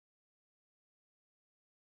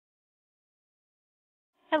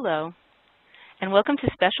Hello, and welcome to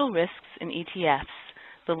Special Risks in ETFs,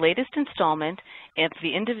 the latest installment of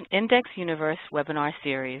the IndexUniverse webinar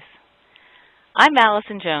series. I'm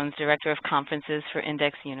Allison Jones, Director of Conferences for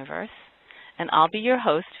IndexUniverse, and I'll be your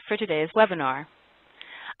host for today's webinar.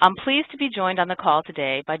 I'm pleased to be joined on the call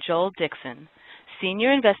today by Joel Dickson,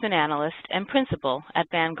 Senior Investment Analyst and Principal at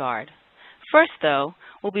Vanguard. First, though,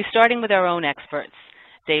 we'll be starting with our own experts,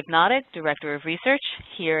 Dave Noddick, Director of Research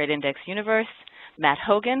here at IndexUniverse, Matt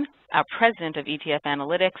Hogan, our President of ETF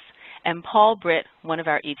Analytics, and Paul Britt, one of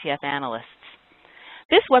our ETF analysts.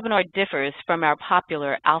 This webinar differs from our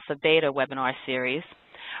popular Alpha Beta webinar series.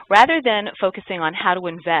 Rather than focusing on how to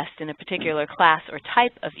invest in a particular class or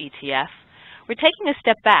type of ETF, we're taking a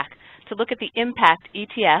step back to look at the impact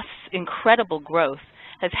ETFs' incredible growth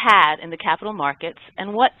has had in the capital markets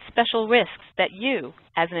and what special risks that you,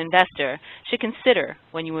 as an investor, should consider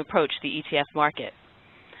when you approach the ETF market.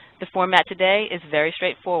 The format today is very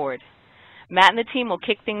straightforward. Matt and the team will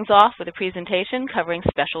kick things off with a presentation covering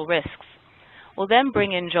special risks. We'll then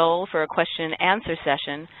bring in Joel for a question and answer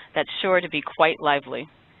session that's sure to be quite lively.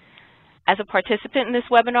 As a participant in this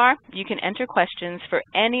webinar, you can enter questions for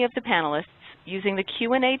any of the panelists using the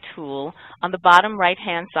Q&A tool on the bottom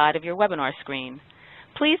right-hand side of your webinar screen.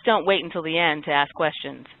 Please don't wait until the end to ask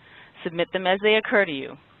questions. Submit them as they occur to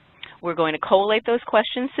you. We're going to collate those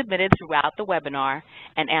questions submitted throughout the webinar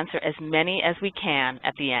and answer as many as we can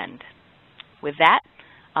at the end. With that,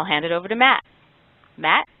 I'll hand it over to Matt.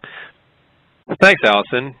 Matt? Thanks,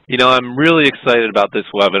 Allison. You know, I'm really excited about this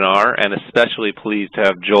webinar and especially pleased to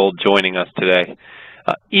have Joel joining us today.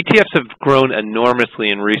 ETFs have grown enormously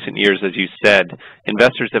in recent years, as you said.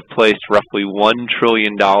 Investors have placed roughly $1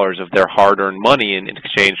 trillion of their hard-earned money in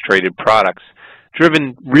exchange-traded products,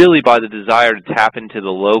 driven really by the desire to tap into the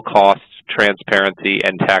low-cost, transparency,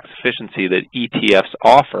 and tax efficiency that ETFs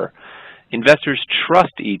offer. Investors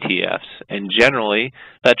trust ETFs, and generally,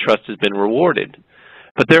 that trust has been rewarded.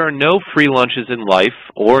 But there are no free lunches in life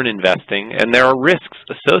or in investing, and there are risks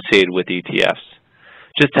associated with ETFs.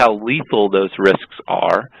 Just how lethal those risks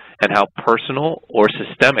are and how personal or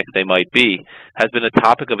systemic they might be has been a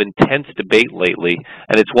topic of intense debate lately,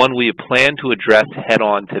 and it's one we have planned to address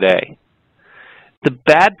head-on today. The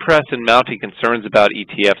bad press and mounting concerns about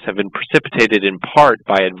ETFs have been precipitated in part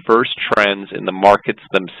by adverse trends in the markets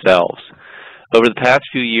themselves. Over the past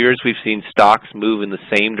few years, we've seen stocks move in the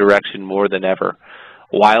same direction more than ever.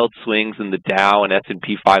 Wild swings in the Dow and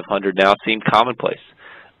S&P 500 now seem commonplace.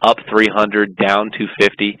 Up 300, down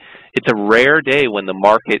 250. It's a rare day when the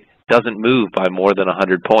market doesn't move by more than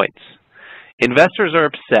 100 points. Investors are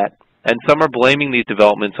upset, and some are blaming these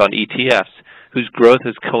developments on ETFs, whose growth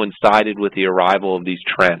has coincided with the arrival of these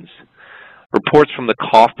trends. Reports from the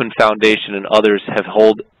Kauffman Foundation and others have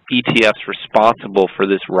held ETFs responsible for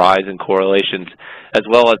this rise in correlations, as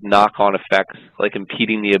well as knock-on effects like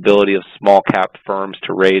impeding the ability of small-cap firms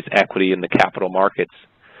to raise equity in the capital markets.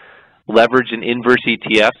 Leverage and inverse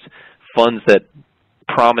ETFs, funds that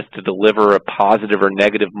promise to deliver a positive or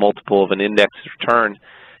negative multiple of an index return,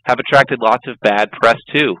 have attracted lots of bad press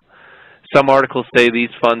too. Some articles say these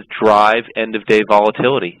funds drive end-of-day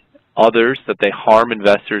volatility. Others that they harm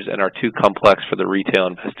investors and are too complex for the retail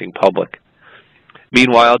investing public.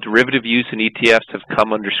 Meanwhile, derivative use in ETFs have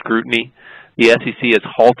come under scrutiny. The SEC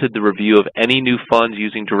has halted the review of any new funds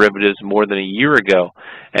using derivatives more than a year ago,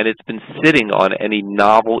 and it's been sitting on any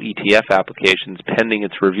novel ETF applications pending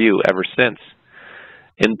its review ever since.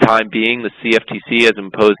 In the time being, the CFTC has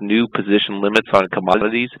imposed new position limits on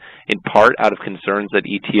commodities, in part out of concerns that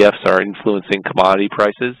ETFs are influencing commodity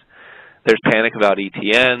prices. There's panic about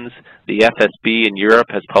ETNs. The FSB in Europe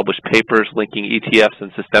has published papers linking ETFs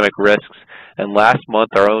and systemic risks. And last month,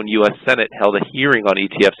 our own U.S. Senate held a hearing on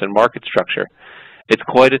ETFs and market structure. It's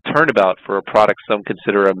quite a turnabout for a product some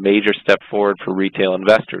consider a major step forward for retail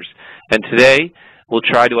investors. And today, we'll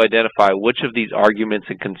try to identify which of these arguments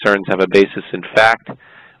and concerns have a basis in fact,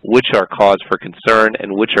 which are cause for concern,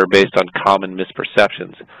 and which are based on common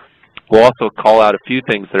misperceptions. We'll also call out a few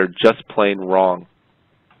things that are just plain wrong.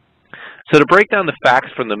 So to break down the facts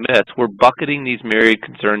from the myths, we're bucketing these myriad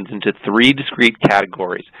concerns into three discrete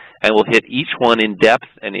categories, and we'll hit each one in depth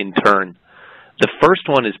and in turn. The first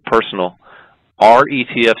one is personal. Are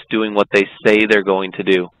ETFs doing what they say they're going to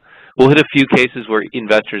do? We'll hit a few cases where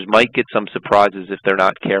investors might get some surprises if they're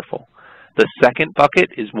not careful. The second bucket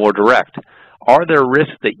is more direct. Are there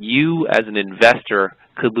risks that you, as an investor,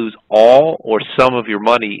 could lose all or some of your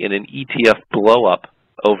money in an ETF blow-up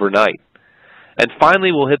overnight? And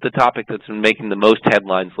finally, we'll hit the topic that's been making the most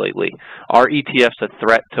headlines lately. Are ETFs a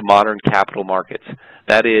threat to modern capital markets?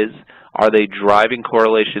 That is, Are they driving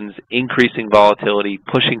correlations, increasing volatility,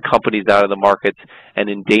 pushing companies out of the markets, and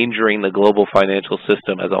endangering the global financial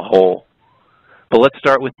system as a whole? But let's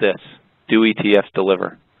start with this. Do ETFs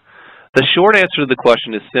deliver? The short answer to the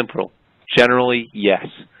question is simple. Generally, yes.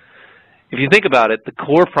 If you think about it, the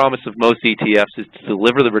core promise of most ETFs is to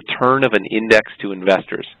deliver the return of an index to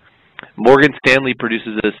investors. Morgan Stanley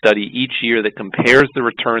produces a study each year that compares the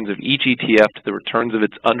returns of each ETF to the returns of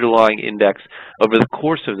its underlying index over the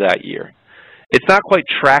course of that year. It's not quite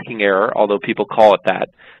tracking error, although people call it that.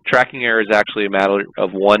 Tracking error is actually a matter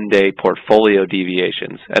of one-day portfolio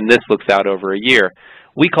deviations, and this looks out over a year.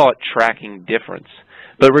 We call it tracking difference.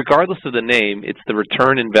 But regardless of the name, it's the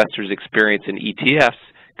return investors experience in ETFs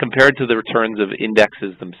compared to the returns of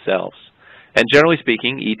indexes themselves. And generally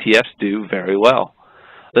speaking, ETFs do very well.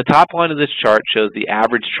 The top line of this chart shows the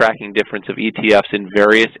average tracking difference of ETFs in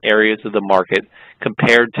various areas of the market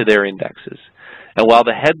compared to their indexes. And while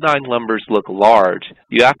the headline numbers look large,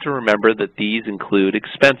 you have to remember that these include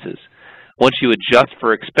expenses. Once you adjust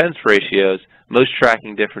for expense ratios, most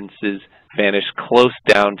tracking differences vanish close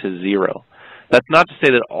down to zero. That's not to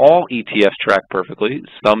say that all ETFs track perfectly.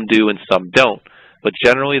 Some do and some don't, but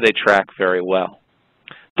generally they track very well.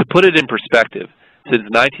 To put it in perspective, since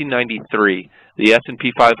 1993, the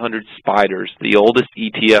S&P 500 SPDRs, the oldest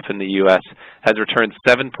ETF in the U.S., has returned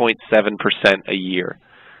 7.7% a year.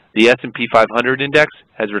 The S&P 500 index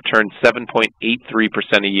has returned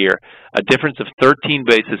 7.83% a year, a difference of 13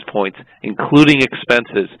 basis points, including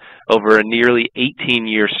expenses, over a nearly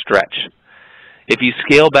 18-year stretch. If you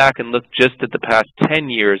scale back and look just at the past 10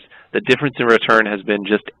 years, the difference in return has been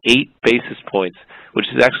just 8 basis points, which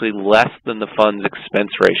is actually less than the fund's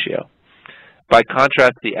expense ratio. By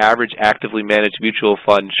contrast, the average actively managed mutual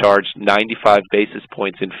fund charged 95 basis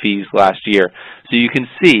points in fees last year. So you can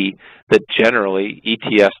see that generally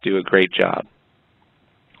ETFs do a great job.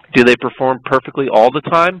 Do they perform perfectly all the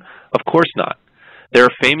time? Of course not. There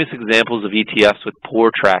are famous examples of ETFs with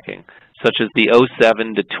poor tracking, such as the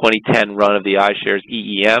 2007 to 2010 run of the iShares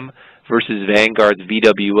EEM versus Vanguard's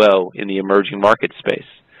VWO in the emerging market space.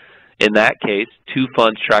 In that case, two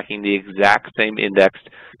funds tracking the exact same index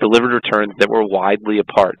delivered returns that were widely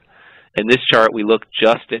apart. In this chart, we look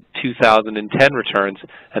just at 2010 returns,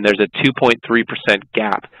 and there's a 2.3%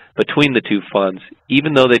 gap between the two funds,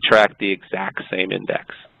 even though they track the exact same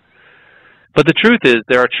index. But the truth is,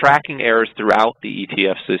 there are tracking errors throughout the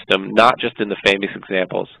ETF system, not just in the famous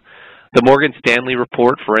examples. The Morgan Stanley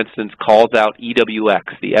report, for instance, calls out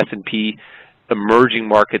EWX, the S&P Emerging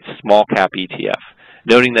Markets Small Cap ETF,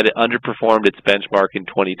 noting that it underperformed its benchmark in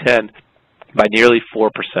 2010 by nearly 4%.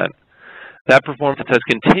 That performance has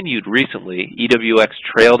continued recently. EWX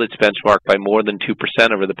trailed its benchmark by more than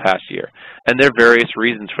 2% over the past year, and there are various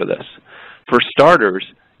reasons for this. For starters,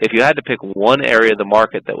 if you had to pick one area of the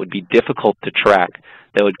market that would be difficult to track,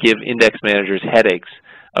 that would give index managers headaches,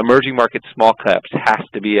 emerging market small caps has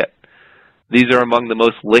to be it. These are among the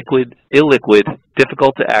most illiquid,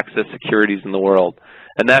 difficult to access securities in the world.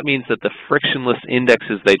 And that means that the frictionless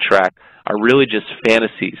indexes they track are really just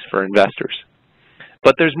fantasies for investors.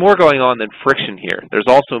 But there's more going on than friction here. There's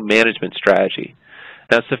also management strategy.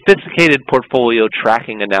 Now, sophisticated portfolio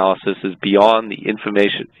tracking analysis is beyond the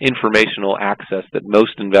informational access that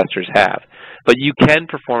most investors have. But you can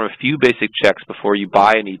perform a few basic checks before you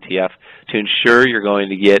buy an ETF to ensure you're going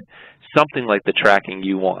to get something like the tracking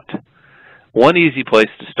you want. One easy place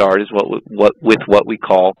to start is with what we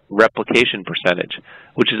call replication percentage,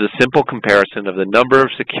 which is a simple comparison of the number of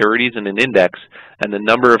securities in an index and the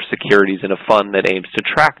number of securities in a fund that aims to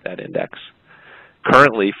track that index.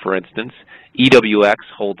 Currently, for instance, EWX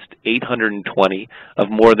holds 820 of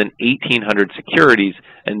more than 1,800 securities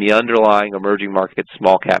in the underlying emerging market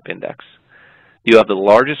small cap index. You have the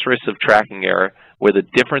largest risk of tracking error where the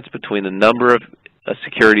difference between the number of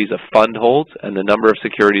securities a fund holds and the number of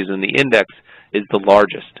securities in the index is the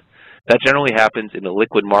largest. That generally happens in the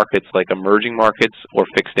liquid markets like emerging markets or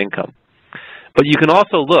fixed income. But you can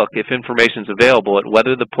also look, if information is available, at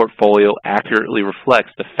whether the portfolio accurately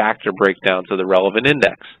reflects the factor breakdowns of the relevant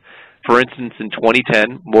index. For instance, in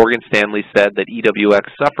 2010, Morgan Stanley said that EWX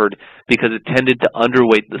suffered because it tended to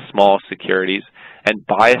underweight the small securities and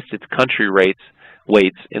biased its country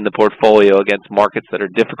weights in the portfolio against markets that are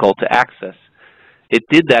difficult to access. It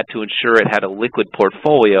did that to ensure it had a liquid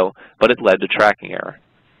portfolio, but it led to tracking error.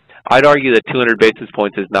 I'd argue that 200 basis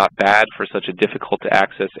points is not bad for such a difficult to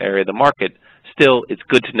access area of the market. Still, it's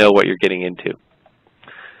good to know what you're getting into.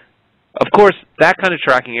 Of course, that kind of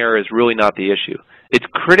tracking error is really not the issue. It's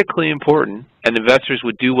critically important, and investors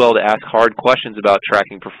would do well to ask hard questions about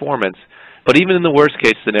tracking performance, but even in the worst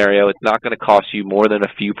case scenario, it's not going to cost you more than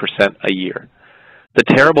a few % a year.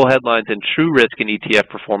 The terrible headlines and true risk in ETF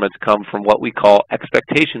performance come from what we call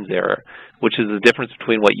expectations error, which is the difference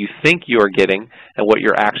between what you think you are getting and what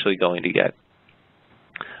you're actually going to get.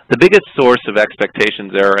 The biggest source of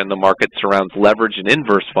expectations error in the market surrounds leverage and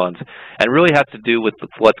inverse funds and really has to do with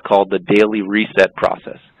what's called the daily reset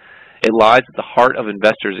process. It lies at the heart of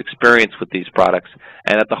investors' experience with these products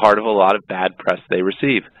and at the heart of a lot of bad press they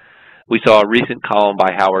receive. We saw a recent column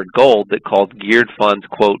by Howard Gold that called geared funds,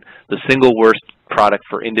 quote, the single worst product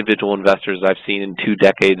for individual investors I've seen in 2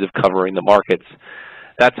 decades of covering the markets.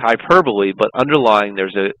 That's hyperbole, but underlying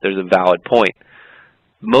there's a valid point.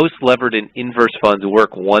 Most levered and inverse funds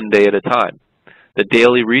work one day at a time. The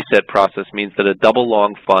daily reset process means that a double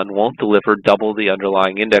long fund won't deliver double the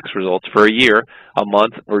underlying index results for a year, a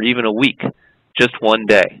month, or even a week, just one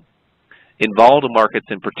day. In volatile markets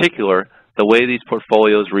in particular, the way these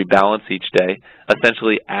portfolios rebalance each day,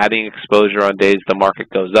 essentially adding exposure on days the market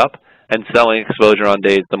goes up and selling exposure on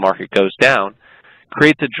days the market goes down,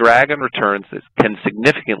 creates a drag on returns that can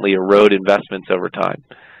significantly erode investments over time.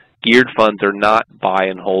 Geared funds are not buy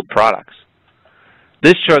and hold products.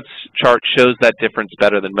 This chart shows that difference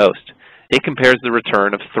better than most. It compares the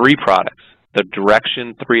return of 3 products: the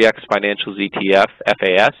Direction 3X Financials ETF,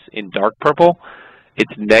 FAS, in dark purple,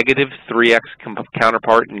 its negative 3X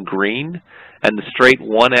counterpart in green, and the straight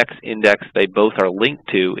 1X index they both are linked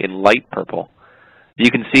to in light purple. You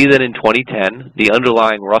can see that in 2010, the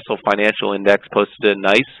underlying Russell Financial Index posted a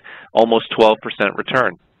nice, almost 12%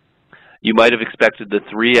 return. You might have expected the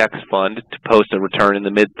 3X fund to post a return in the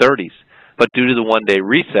mid-30s, but due to the one-day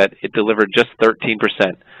reset, it delivered just 13%,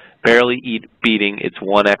 barely beating its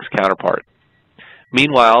 1X counterpart.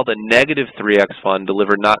 Meanwhile, the negative 3X fund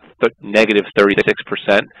delivered not negative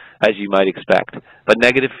 36%, as you might expect, but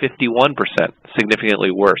negative 51%,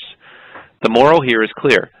 significantly worse. The moral here is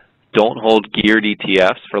clear. Don't hold geared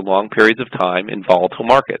ETFs for long periods of time in volatile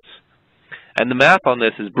markets. And the math on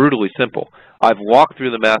this is brutally simple. I've walked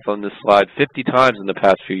through the math on this slide 50 times in the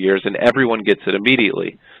past few years, and everyone gets it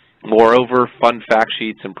immediately. Moreover, fund fact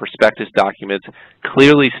sheets and prospectus documents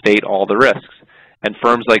clearly state all the risks, and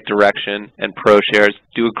firms like Direction and ProShares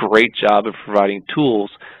do a great job of providing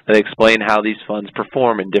tools that explain how these funds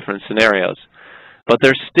perform in different scenarios. But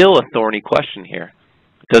there's still a thorny question here.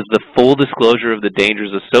 Does the full disclosure of the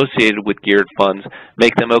dangers associated with geared funds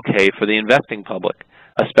make them okay for the investing public,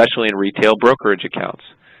 especially in retail brokerage accounts,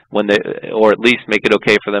 or at least make it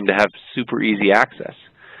okay for them to have super easy access?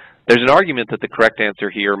 There's an argument that the correct answer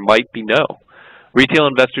here might be no. Retail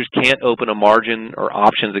investors can't open a margin or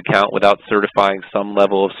options account without certifying some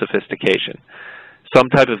level of sophistication. Some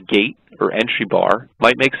type of gate or entry bar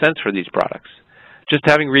might make sense for these products. Just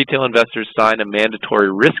having retail investors sign a mandatory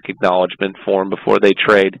risk acknowledgement form before they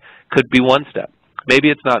trade could be one step. Maybe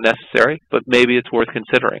it's not necessary, but maybe it's worth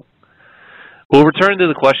considering. We'll return to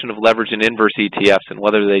the question of leverage and inverse ETFs and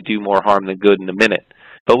whether they do more harm than good in a minute.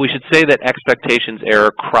 But we should say that expectations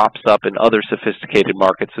error crops up in other sophisticated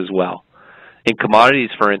markets as well. In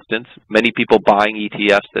commodities, for instance, many people buying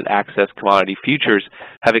ETFs that access commodity futures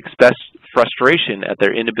have expressed frustration at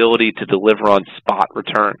their inability to deliver on spot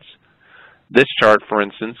returns. This chart, for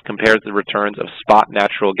instance, compares the returns of spot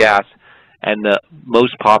natural gas and the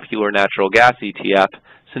most popular natural gas ETF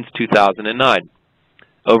since 2009.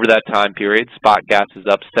 Over that time period, spot gas is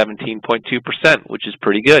up 17.2%, which is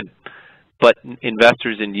pretty good. But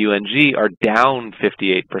investors in UNG are down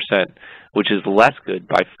 58%, which is less good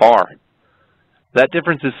by far. That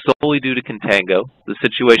difference is solely due to contango, the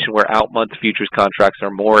situation where out-month futures contracts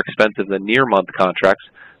are more expensive than near-month contracts,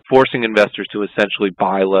 forcing investors to essentially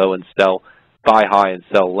buy high and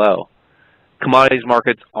sell low. Commodities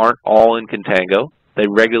markets aren't all in contango. They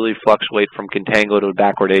regularly fluctuate from contango to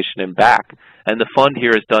backwardation and back, and the fund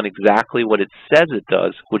here has done exactly what it says it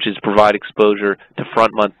does, which is provide exposure to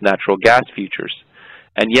front-month natural gas futures.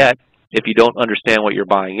 And yet, if you don't understand what you're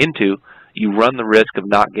buying into, you run the risk of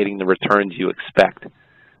not getting the returns you expect.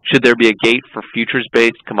 Should there be a gate for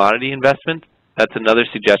futures-based commodity investment? That's another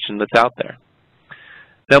suggestion that's out there.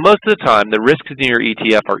 Now, most of the time, the risks in your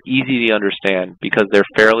ETF are easy to understand because they're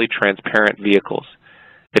fairly transparent vehicles.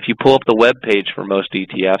 If you pull up the web page for most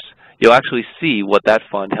ETFs, you'll actually see what that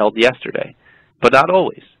fund held yesterday, but not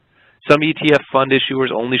always. Some ETF fund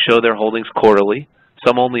issuers only show their holdings quarterly,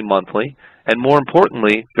 some only monthly, and more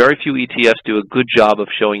importantly, very few ETFs do a good job of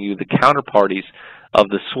showing you the counterparties of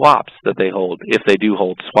the swaps that they hold, if they do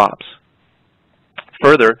hold swaps.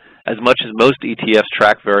 Further, as much as most ETFs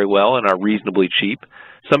track very well and are reasonably cheap,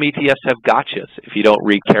 some ETFs have gotchas if you don't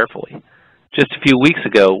read carefully. Just a few weeks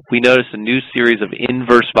ago, we noticed a new series of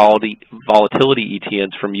inverse volatility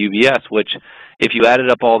ETNs from UBS, which, if you added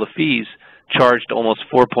up all the fees, charged almost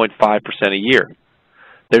 4.5% a year.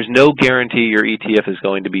 There's no guarantee your ETF is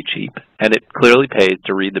going to be cheap, and it clearly pays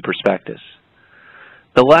to read the prospectus.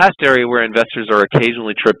 The last area where investors are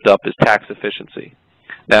occasionally tripped up is tax efficiency.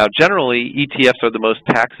 Now, generally, ETFs are the most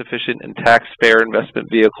tax-efficient and tax-fair investment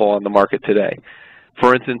vehicle on the market today.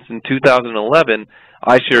 For instance, in 2011,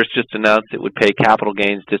 iShares just announced it would pay capital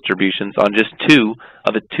gains distributions on just 2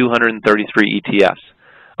 of its 233 ETFs,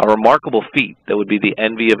 a remarkable feat that would be the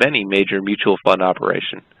envy of any major mutual fund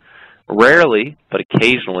operation. Rarely, but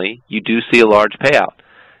occasionally, you do see a large payout.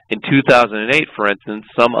 In 2008, for instance,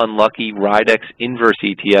 some unlucky IndexUniverse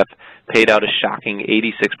ETF paid out a shocking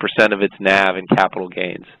 86% of its NAV in capital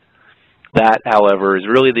gains. That, however, is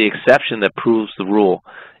really the exception that proves the rule.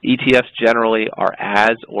 ETFs generally are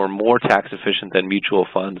as or more tax efficient than mutual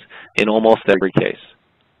funds in almost every case.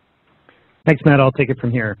 Thanks, Matt. I'll take it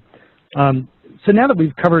from here. So now that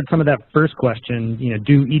we've covered some of that first question,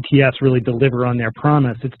 do ETFs really deliver on their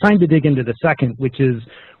promise? It's time to dig into the second, which is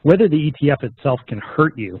whether the ETF itself can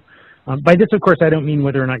hurt you. By this, of course, I don't mean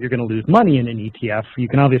whether or not you're going to lose money in an ETF. You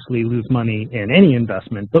can obviously lose money in any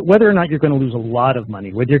investment, but whether or not you're going to lose a lot of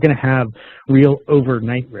money, whether you're going to have real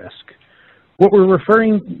overnight risk. What we're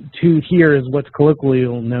referring to here is what's colloquially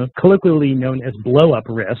known as blow-up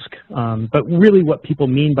risk, but really what people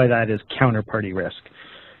mean by that is counterparty risk.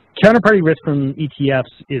 Counterparty risk from ETFs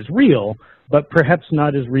is real, but perhaps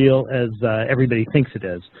not as real as everybody thinks it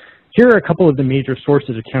is. Here are a couple of the major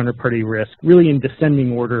sources of counterparty risk, really in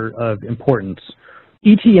descending order of importance.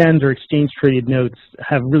 ETNs, or exchange-traded notes,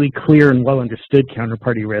 have really clear and well-understood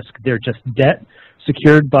counterparty risk. They're just debt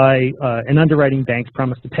secured by an underwriting bank's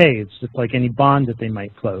promise to pay. It's just like any bond that they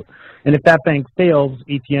might float. And if that bank fails,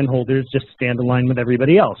 ETN holders just stand in line with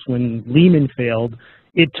everybody else. When Lehman failed,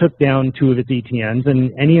 it took down 2 of its ETNs,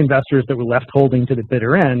 and any investors that were left holding to the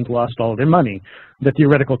bitter end lost all of their money. The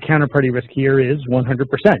theoretical counterparty risk here is 100%.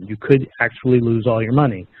 You could actually lose all your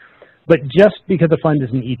money. But just because a fund is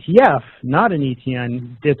an ETF, not an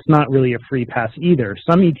ETN, it's not really a free pass either.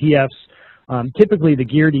 Some ETFs, typically the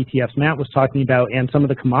geared ETFs Matt was talking about, and some of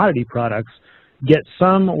the commodity products, get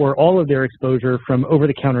some or all of their exposure from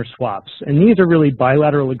over-the-counter swaps. And these are really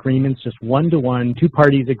bilateral agreements, just one-to-one. 2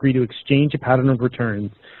 parties agree to exchange a pattern of returns.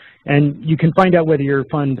 And you can find out whether your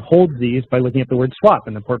fund holds these by looking at the word swap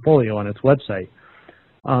in the portfolio on its website.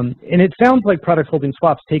 And it sounds like products holding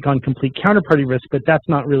swaps take on complete counterparty risk, but that's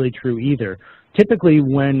not really true either. Typically,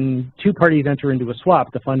 when 2 parties enter into a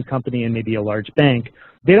swap, the fund company and maybe a large bank,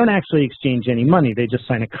 they don't actually exchange any money. They just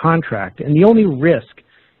sign a contract. And the only risk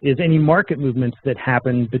is any market movements that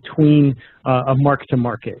happen between a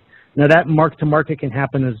mark-to-market. Now, that mark-to-market can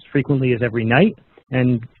happen as frequently as every night.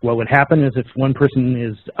 And what would happen is if one person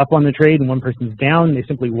is up on the trade and one person's down, they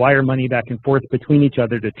simply wire money back and forth between each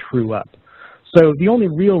other to true up. So the only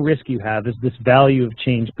real risk you have is this value of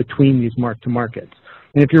change between these mark-to-markets.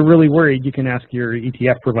 And if you're really worried, you can ask your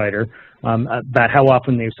ETF provider about how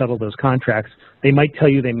often they settle those contracts. They might tell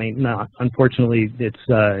you, they may not. Unfortunately,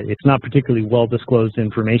 it's not particularly well-disclosed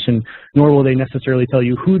information, nor will they necessarily tell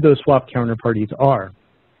you who those swap counterparties are.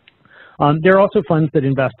 There are also funds that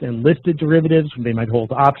invest in listed derivatives. They might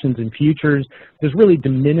hold options and futures. There's really de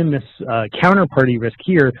minimis counterparty risk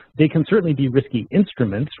here. They can certainly be risky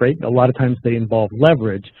instruments, right? A lot of times they involve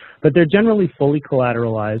leverage, but they're generally fully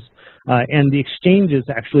collateralized, and the exchange is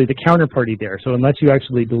actually the counterparty there. So unless you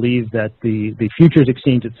actually believe that the futures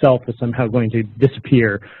exchange itself is somehow going to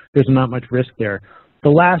disappear, there's not much risk there. The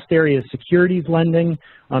last area is securities lending.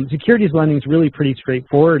 Securities lending is really pretty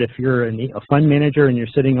straightforward. If you're a fund manager and you're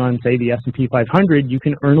sitting on, say, the S&P 500, you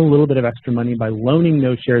can earn a little bit of extra money by loaning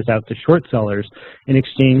those shares out to short sellers in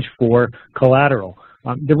exchange for collateral.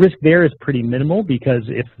 The risk there is pretty minimal because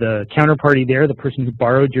if the counterparty there, the person who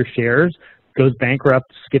borrowed your shares, goes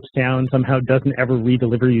bankrupt, skips town, somehow doesn't ever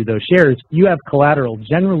re-deliver you those shares, you have collateral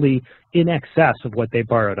generally in excess of what they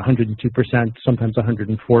borrowed, 102%, sometimes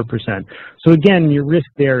 104%. So again, your risk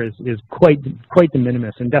there is quite de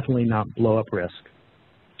minimis and definitely not blow-up risk.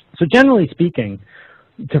 So generally speaking,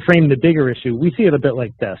 to frame the bigger issue, we see it a bit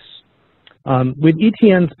like this. With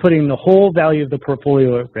ETNs putting the whole value of the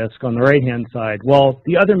portfolio at risk on the right-hand side, while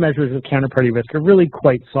the other measures of counterparty risk are really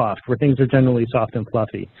quite soft, where things are generally soft and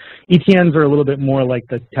fluffy. ETNs are a little bit more like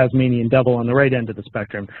the Tasmanian devil on the right end of the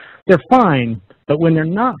spectrum. They're fine, but when they're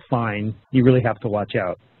not fine, you really have to watch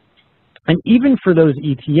out. And even for those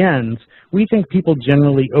ETNs, we think people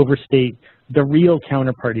generally overstate the real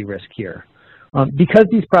counterparty risk here. Because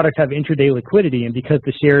these products have intraday liquidity and because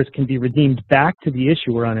the shares can be redeemed back to the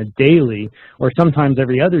issuer on a daily or sometimes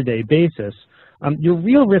every other day basis, your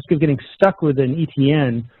real risk of getting stuck with an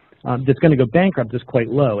ETN that's going to go bankrupt is quite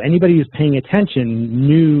low. Anybody who's paying attention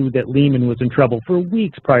knew that Lehman was in trouble for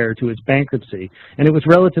weeks prior to its bankruptcy, and it was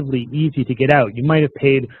relatively easy to get out. You might have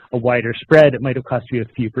paid a wider spread, it might have cost you a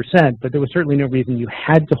few percent, but there was certainly no reason you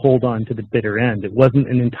had to hold on to the bitter end. It wasn't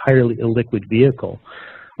an entirely illiquid vehicle.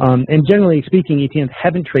 And generally speaking, ETNs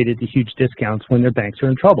haven't traded to huge discounts when their banks are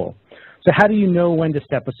in trouble. So how do you know when to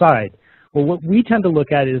step aside? Well, what we tend to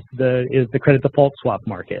look at is the credit default swap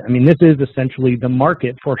market. I mean, this is essentially the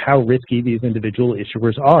market for how risky these individual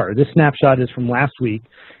issuers are. This snapshot is from last week,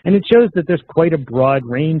 and it shows that there's quite a broad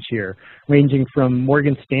range here, ranging from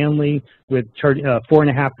Morgan Stanley with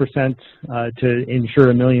 4.5% to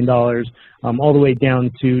insure $1 million, all the way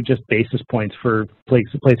down to just basis points for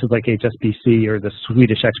places like HSBC or the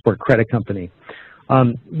Swedish Export Credit Company.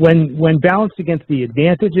 When balanced against the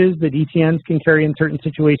advantages that ETNs can carry in certain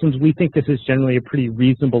situations, we think this is generally a pretty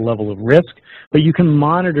reasonable level of risk, but you can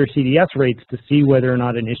monitor CDS rates to see whether or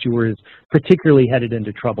not an issuer is particularly headed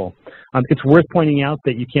into trouble. It's worth pointing out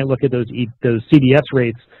that you can't look at those CDS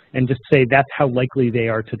rates and just say that's how likely they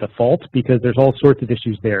are to default, because there's all sorts of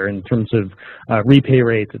issues there in terms of repay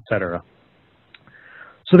rates, et cetera.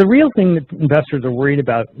 So the real thing that investors are worried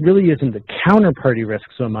about really isn't the counterparty risk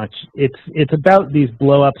so much. It's about these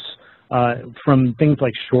blow-ups from things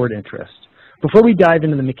like short interest. Before we dive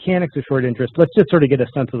into the mechanics of short interest, let's just sort of get a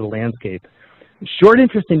sense of the landscape. Short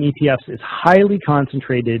interest in ETFs is highly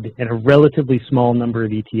concentrated in a relatively small number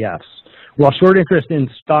of ETFs, while short interest in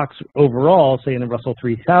stocks overall, say in the Russell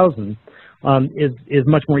 3000, is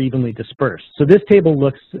much more evenly dispersed. So this table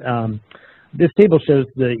shows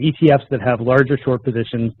the ETFs that have larger short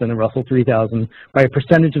positions than the Russell 3000 by a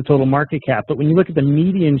percentage of total market cap. But when you look at the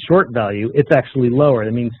median short value, it's actually lower.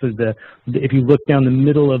 That means if you look down the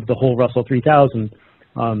middle of the whole Russell 3000,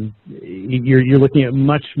 you're looking at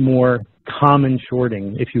much more common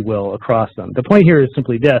shorting, if you will, across them. The point here is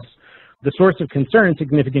simply this. The source of concern,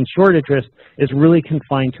 significant short interest, is really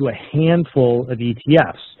confined to a handful of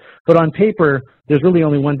ETFs. But on paper, there's really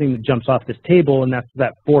only one thing that jumps off this table, and that's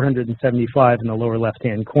that 475 in the lower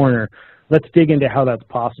left-hand corner. Let's dig into how that's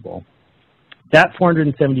possible. That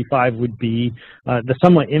 475 would be the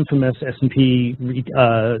somewhat infamous S&P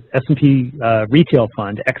retail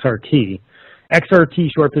fund, XRT.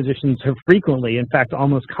 XRT short positions have frequently, in fact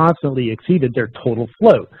almost constantly, exceeded their total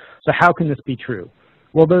float. So how can this be true?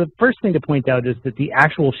 Well, the first thing to point out is that the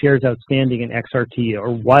actual shares outstanding in XRT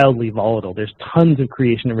are wildly volatile. There's tons of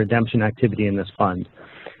creation and redemption activity in this fund.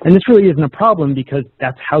 And this really isn't a problem because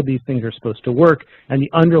that's how these things are supposed to work, and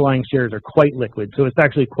the underlying shares are quite liquid. So it's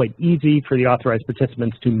actually quite easy for the authorized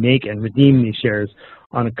participants to make and redeem these shares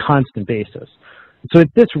on a constant basis. So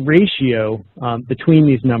it's this ratio between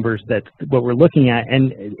these numbers that's what we're looking at,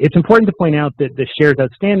 and it's important to point out that the shares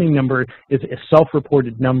outstanding number is a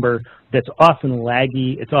self-reported number that's often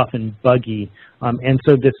laggy, it's often buggy, and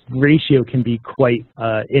so this ratio can be quite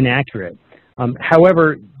inaccurate.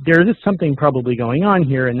 However, there is something probably going on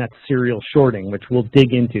here, and that's serial shorting, which we'll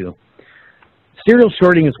dig into. Serial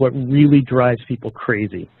shorting is what really drives people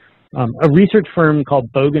crazy. A research firm called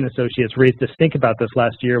Bogan Associates raised a stink about this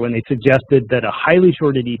last year when they suggested that a highly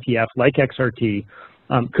shorted ETF like XRT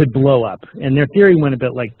could blow up. And their theory went a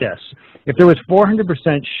bit like this. If there was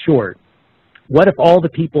 400% short, what if all the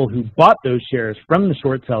people who bought those shares from the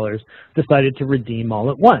short sellers decided to redeem all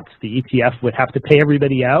at once? The ETF would have to pay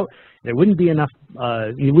everybody out. There wouldn't be enough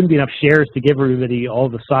shares to give everybody all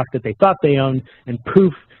the stock that they thought they owned, and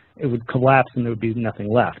poof, it would collapse and there would be nothing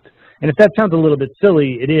left. And if that sounds a little bit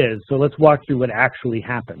silly, it is. So let's walk through what actually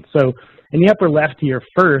happened. So in the upper left here,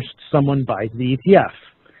 first, someone buys the ETF.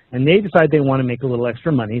 And they decide they want to make a little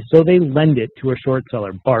extra money, so they lend it to a short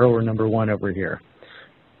seller, borrower number one over here.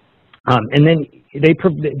 And then they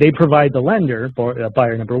provide the lender,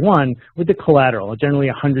 buyer number one, with the collateral, generally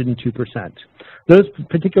 102%. Those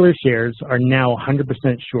particular shares are now 100%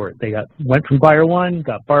 short. They went from buyer one,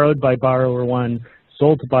 got borrowed by borrower one,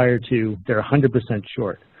 sold to buyer two. They're 100%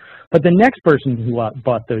 short. But the next person who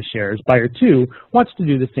bought those shares, buyer two, wants to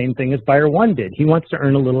do the same thing as buyer one did. He wants to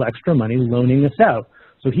earn a little extra money loaning this out.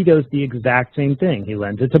 So he does the exact same thing. He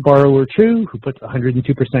lends it to borrower two, who puts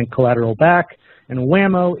 102% collateral back, and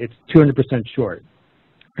whammo, it's 200% short.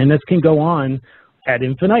 And this can go on ad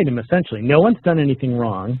infinitum, essentially. No one's done anything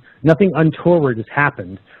wrong. Nothing untoward has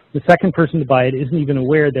happened. The second person to buy it isn't even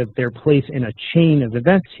aware that they're placed in a chain of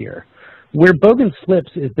events here. Where Bogan slips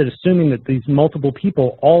is that assuming that these multiple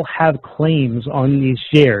people all have claims on these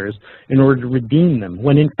shares in order to redeem them,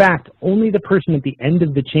 when in fact only the person at the end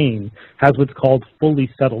of the chain has what's called fully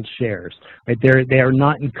settled shares. Right? They are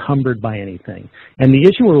not encumbered by anything. And the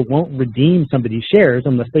issuer won't redeem somebody's shares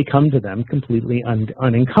unless they come to them completely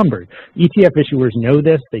unencumbered. ETF issuers know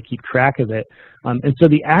this, they keep track of it, and so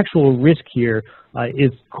the actual risk here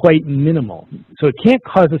is quite minimal. So it can't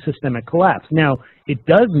cause a systemic collapse. Now, it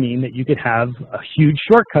does mean that you could have a huge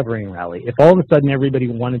short covering rally. If all of a sudden everybody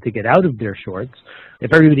wanted to get out of their shorts,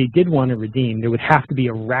 if everybody did want to redeem, there would have to be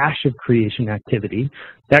a rash of creation activity.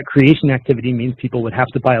 That creation activity means people would have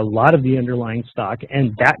to buy a lot of the underlying stock,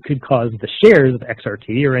 and that could cause the shares of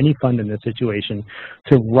XRT or any fund in this situation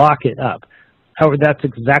to rocket up. However, that's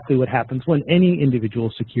exactly what happens when any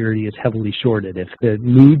individual security is heavily shorted. If the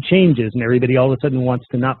mood changes and everybody all of a sudden wants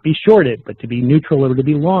to not be short it, but to be neutral or to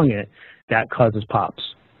be long it, that causes pops.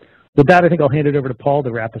 With that, I think I'll hand it over to Paul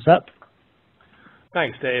to wrap us up.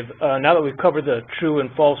 Thanks, Dave. Now that we've covered the true and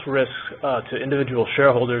false risks to individual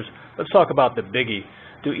shareholders, let's talk about the biggie.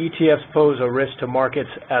 Do ETFs pose a risk to markets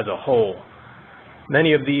as a whole?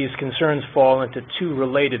 Many of these concerns fall into two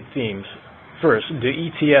related themes. First, do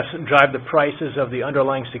ETFs drive the prices of the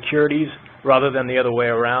underlying securities rather than the other way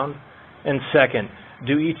around? And second,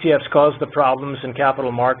 do ETFs cause the problems in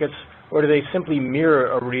capital markets, or do they simply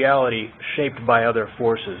mirror a reality shaped by other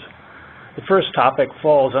forces? The first topic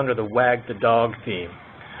falls under the wag the dog theme.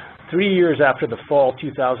 3 years after the fall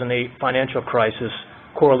 2008 financial crisis,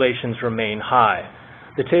 correlations remain high.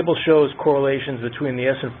 The table shows correlations between the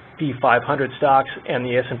S&P 500 stocks and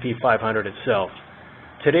the S&P 500 itself.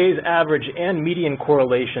 Today's average and median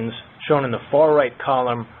correlations, shown in the far right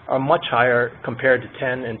column, are much higher compared to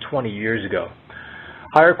 10 and 20 years ago.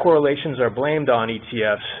 Higher correlations are blamed on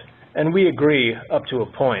ETFs, and we agree up to a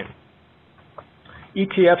point.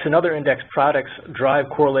 ETFs and other index products drive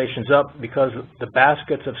correlations up because the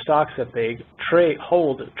baskets of stocks that they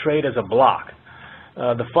trade as a block.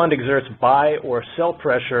 The fund exerts buy or sell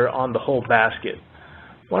pressure on the whole basket.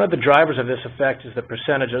 One of the drivers of this effect is the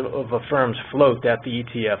percentage of a firm's float that the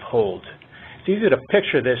ETF holds. It's easy to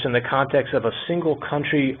picture this in the context of a single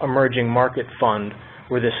country emerging market fund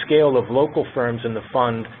where the scale of local firms in the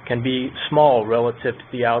fund can be small relative to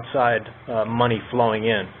the outside money flowing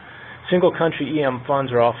in. Single country EM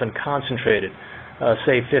funds are often concentrated,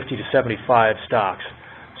 say 50 to 75 stocks.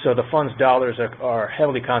 So the fund's dollars are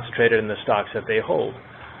heavily concentrated in the stocks that they hold.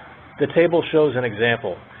 The table shows an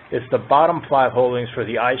example. It's the bottom 5 holdings for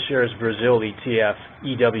the iShares Brazil ETF,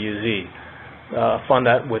 EWZ, a fund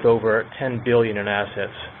that with over $10 billion in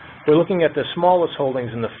assets. We're looking at the smallest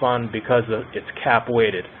holdings in the fund because it's cap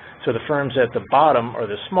weighted. So the firms at the bottom are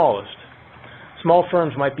the smallest. Small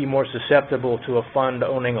firms might be more susceptible to a fund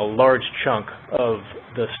owning a large chunk of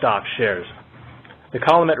the stock shares. The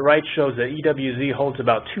column at right shows that EWZ holds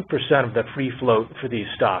about 2% of the free float for these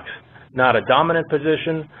stocks. Not a dominant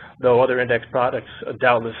position, though other index products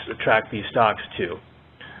doubtless attract these stocks too.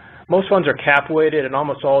 Most funds are cap weighted and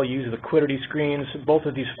almost all use liquidity screens. Both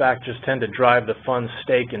of these factors tend to drive the fund's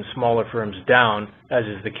stake in smaller firms down, as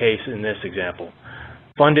is the case in this example.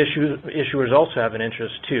 Fund issuers also have an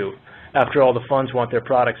interest too. After all, the funds want their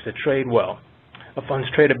products to trade well. A fund's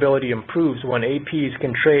tradability improves when APs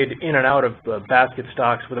can trade in and out of basket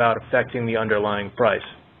stocks without affecting the underlying price,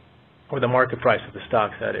 or the market price of the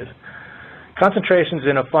stocks, that is. Concentrations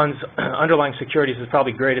in a fund's underlying securities is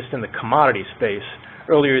probably greatest in the commodity space.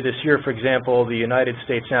 Earlier this year, for example, the United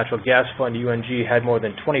States Natural Gas Fund, UNG, had more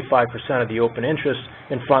than 25% of the open interest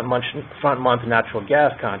in front-month natural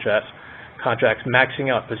gas contracts,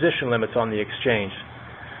 maxing out position limits on the exchange.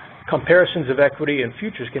 Comparisons of equity and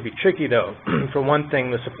futures can be tricky, though. For one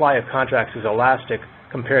thing, the supply of contracts is elastic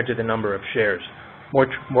compared to the number of shares.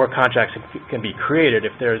 More contracts can be created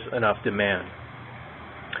if there's enough demand.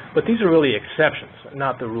 But these are really exceptions,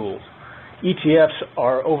 not the rules. ETFs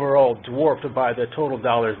are overall dwarfed by the total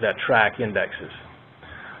dollars that track indexes.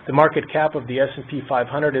 The market cap of the S&P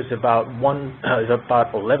 500 is about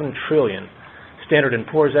 11 trillion. Standard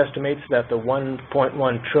 & Poor's estimates that the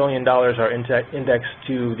 $1.1 trillion are indexed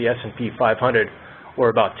to the S&P 500, or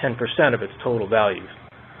about 10% of its total values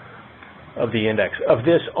of the index. Of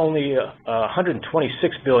this, only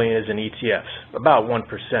 126 billion is in ETFs, about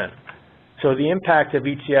 1%. So the impact of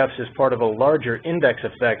ETFs is part of a larger index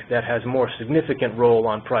effect that has more significant role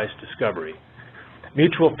on price discovery.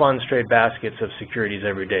 Mutual funds trade baskets of securities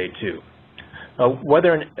every day too.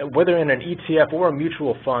 Whether in an ETF or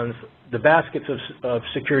mutual funds, the baskets of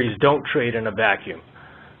securities don't trade in a vacuum.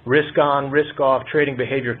 Risk on, risk off trading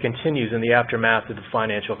behavior continues in the aftermath of the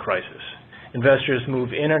financial crisis. Investors move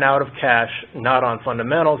in and out of cash, not on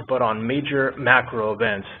fundamentals, but on major macro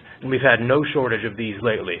events, and we've had no shortage of these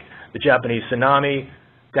lately. The Japanese tsunami,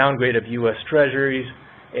 downgrade of U.S. Treasuries,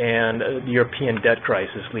 and the European debt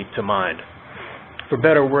crisis leap to mind. For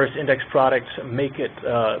better or worse, index products make it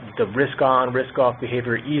the risk-on, risk-off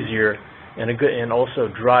behavior easier and also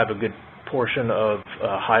drive a good portion of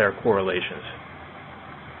higher correlations.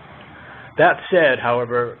 That said,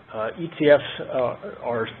 however, ETFs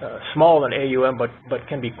are small in AUM, but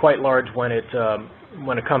can be quite large when it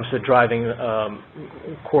comes to driving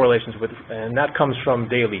correlations with, and that comes from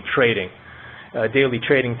daily trading. Daily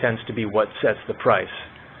trading tends to be what sets the price.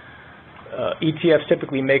 ETFs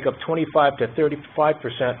typically make up 25 to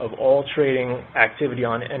 35% of all trading activity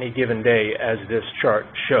on any given day, as this chart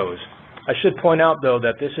shows. I should point out, though,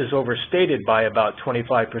 that this is overstated by about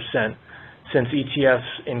 25%, since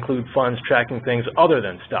ETFs include funds tracking things other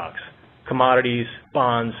than stocks, commodities,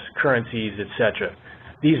 bonds, currencies, etc.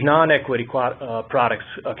 These non-equity products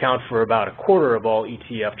account for about a quarter of all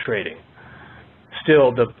ETF trading.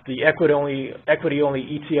 Still, the equity-only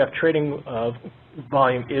ETF trading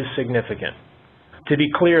volume is significant. To be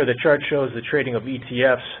clear, the chart shows the trading of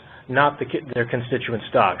ETFs, not their constituent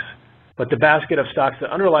stocks. But the basket of stocks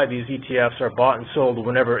that underlie these ETFs are bought and sold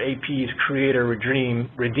whenever APs create or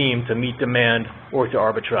redeem to meet demand or to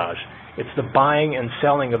arbitrage. It's the buying and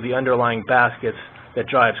selling of the underlying baskets that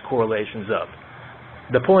drives correlations up.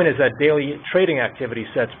 The point is that daily trading activity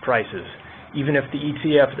sets prices. Even if the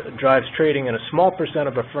ETF drives trading in a small percent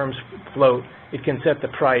of a firm's float, it can set the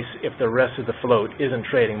price if the rest of the float isn't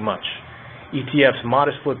trading much. ETF's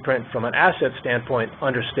modest footprint from an asset standpoint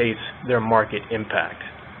understates their market impact.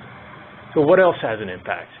 So what else has an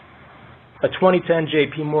impact? A 2010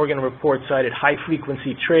 JP Morgan report cited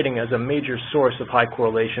high-frequency trading as a major source of high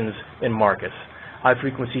correlations in markets.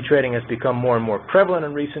 High-frequency trading has become more and more prevalent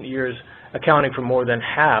in recent years, accounting for more than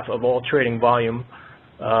half of all trading volume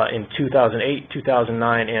in 2008,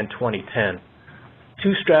 2009, and 2010.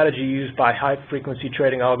 Two strategies used by high-frequency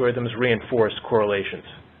trading algorithms reinforce correlations.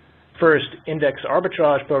 First, index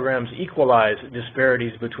arbitrage programs equalize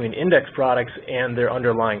disparities between index products and their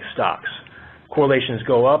underlying stocks. Correlations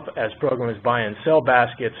go up as programs buy and sell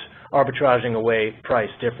baskets, arbitraging away price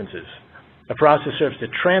differences. The process serves to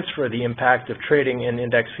transfer the impact of trading in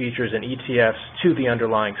index features and ETFs to the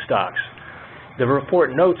underlying stocks. The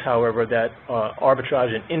report notes, however, that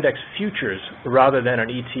arbitrage in index futures rather than in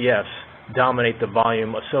ETFs dominate the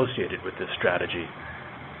volume associated with this strategy.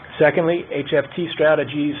 Secondly, HFT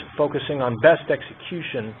strategies focusing on best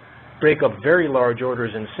execution break up very large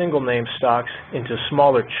orders in single-name stocks into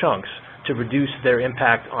smaller chunks to reduce their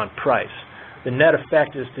impact on price. The net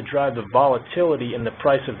effect is to drive the volatility in the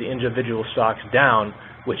price of the individual stocks down,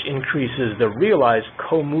 which increases the realized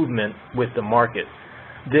co-movement with the market.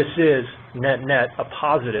 This is, net-net, a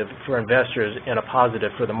positive for investors and a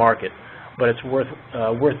positive for the market, but it's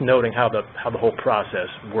worth noting how the whole process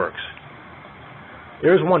works.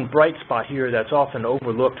 There's one bright spot here that's often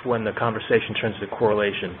overlooked when the conversation turns to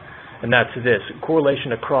correlation, and that's this.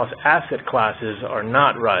 Correlation across asset classes are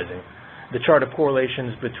not rising. The chart of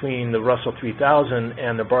correlations between the Russell 3000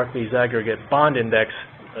 and the Barclays Aggregate Bond Index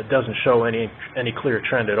doesn't show any clear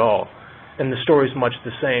trend at all. And the story is much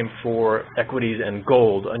the same for equities and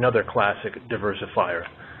gold, another classic diversifier.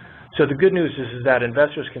 So the good news is that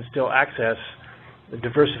investors can still access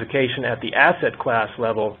diversification at the asset class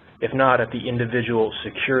level, if not at the individual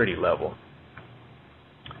security level.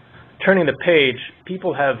 Turning the page,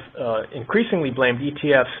 people have increasingly blamed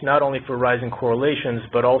ETFs not only for rising correlations,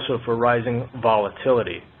 but also for rising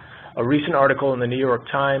volatility. A recent article in the New York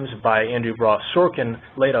Times by Andrew Ross Sorkin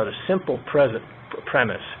laid out a simple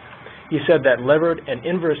premise. He said that levered and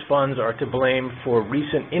inverse funds are to blame for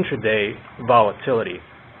recent intraday volatility.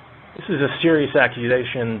 This is a serious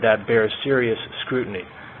accusation that bears serious scrutiny.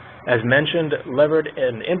 As mentioned, levered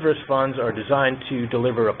and inverse funds are designed to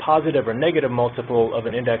deliver a positive or negative multiple of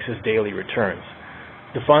an index's daily returns.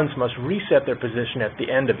 The funds must reset their position at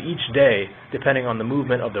the end of each day, depending on the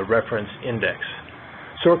movement of the reference index.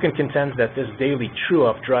 Sorkin contends that this daily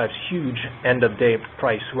true-up drives huge end-of-day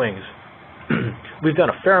price swings. We've done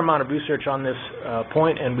a fair amount of research on this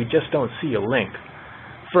point, and we just don't see a link.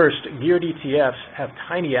 First, geared ETFs have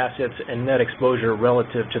tiny assets and net exposure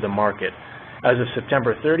relative to the market. As of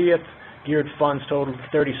September 30th, geared funds totaled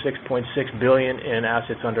 $36.6 billion in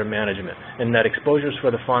assets under management, and net exposures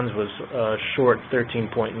for the funds was short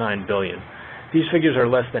 $13.9 billion. These figures are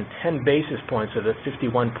less than 10 basis points of the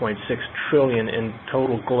 $51.6 trillion in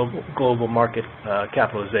total global market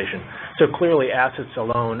capitalization. So clearly assets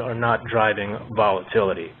alone are not driving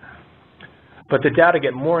volatility. But the data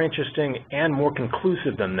get more interesting and more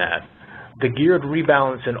conclusive than that. The geared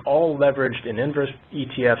rebalance in all leveraged and inverse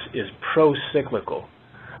ETFs is pro-cyclical.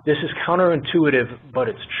 This is counterintuitive, but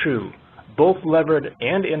it's true. Both levered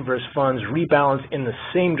and inverse funds rebalance in the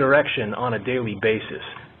same direction on a daily basis.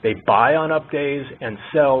 They buy on up days and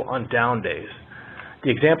sell on down days. The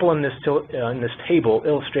example in this table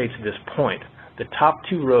illustrates this point. The top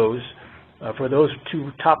two rows, for those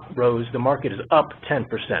two top rows, the market is up 10%.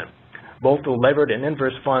 Both the levered and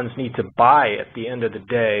inverse funds need to buy at the end of the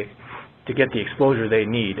day to get the exposure they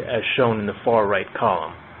need, as shown in the far right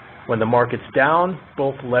column. When the market's down,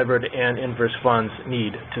 both levered and inverse funds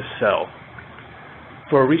need to sell.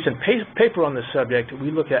 For a recent paper on this subject,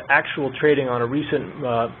 we looked at actual trading on a recent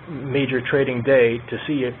major trading day to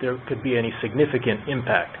see if there could be any significant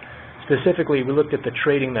impact. Specifically, we looked at the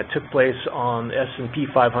trading that took place on S&P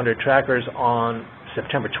 500 trackers on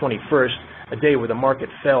September 21st, a day where the market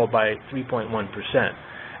fell by 3.1%.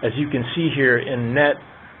 As you can see here, in net,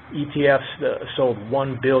 ETFs sold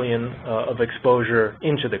 $1 billion of exposure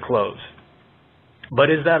into the close. But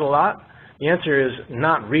is that a lot? The answer is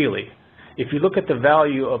not really. If you look at the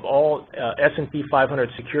value of all S&P 500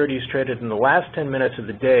 securities traded in the last 10 minutes of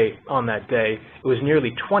the day on that day, it was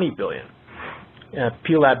nearly $20 billion.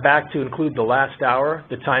 Peel that back to include the last hour,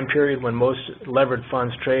 the time period when most levered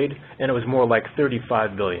funds trade, and it was more like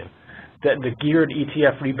 $35 billion. The geared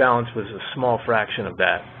ETF rebalance was a small fraction of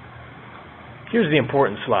that. Here's the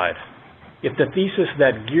important slide. If the thesis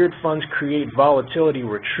that geared funds create volatility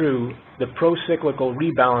were true, the pro-cyclical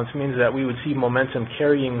rebalance means that we would see momentum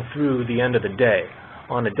carrying through the end of the day.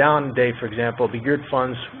 On a down day, for example, the geared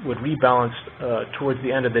funds would rebalance towards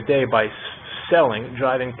the end of the day by selling,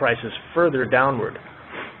 driving prices further downward.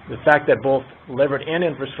 The fact that both levered and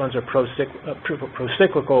inverse funds are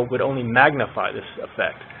pro-cyclical would only magnify this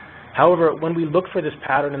effect. However, when we look for this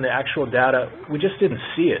pattern in the actual data, we just didn't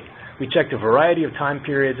see it. We checked a variety of time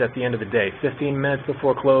periods at the end of the day, 15 minutes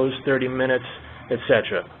before close, 30 minutes,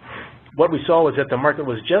 etc. What we saw was that the market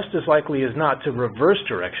was just as likely as not to reverse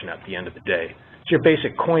direction at the end of the day. It's your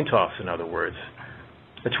basic coin toss, in other words.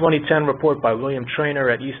 The 2010 report by William Traynor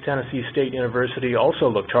at East Tennessee State University also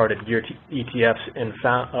looked hard at geared ETFs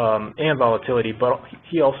and volatility, but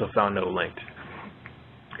he also found no link.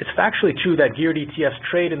 It's factually true that geared ETFs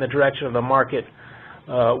trade in the direction of the market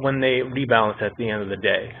when they rebalance at the end of the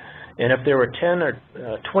day. And if there were 10 or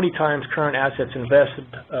 20 times current assets invested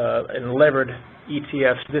in levered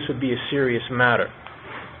ETFs, this would be a serious matter.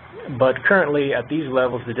 But currently, at these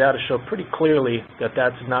levels, the data show pretty clearly that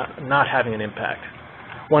that's not having an impact.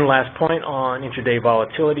 One last point on intraday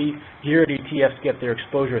volatility. Geared ETFs get their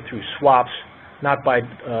exposure through swaps, not by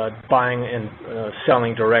buying and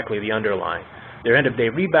selling directly the underlying. Their end-of-day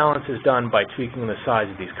rebalance is done by tweaking the size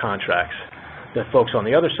of these contracts. The folks on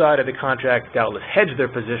the other side of the contract doubtless hedge their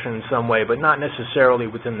position in some way, but not necessarily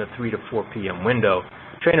within the 3 to 4 p.m. window.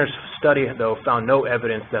 Traynor's study, though, found no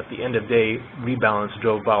evidence that the end-of-day rebalance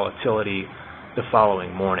drove volatility the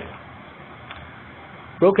following morning.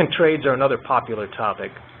 Broken trades are another popular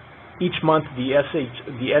topic. Each month, the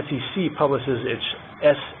SEC publishes its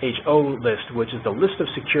SHO list, which is the list of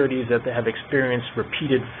securities that have experienced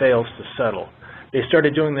repeated fails to settle. They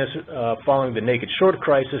started doing this following the naked short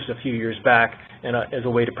crisis a few years back and as a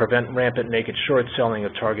way to prevent rampant naked short selling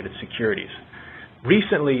of targeted securities.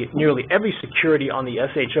 Recently, nearly every security on the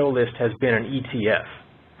SHO list has been an ETF.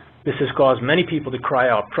 This has caused many people to cry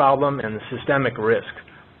out problem and systemic risk.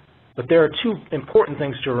 But there are two important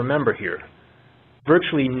things to remember here.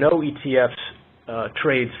 Virtually no ETFs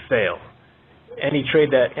trades fail. Any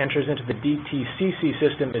trade that enters into the DTCC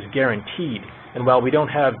system is guaranteed, and while we don't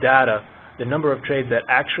have data, the number of trades that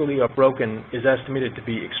actually are broken is estimated to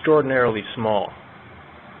be extraordinarily small.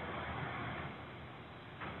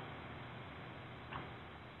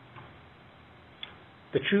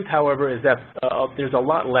 The truth, however, is that there's a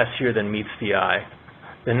lot less here than meets the eye.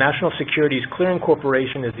 The National Securities Clearing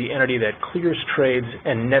Corporation is the entity that clears trades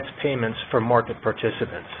and nets payments for market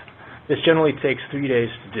participants. This generally takes 3 days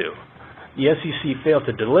to do. The SEC failed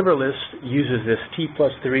to deliver list uses this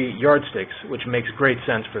T+3 yardsticks, which makes great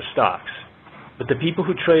sense for stocks. But the people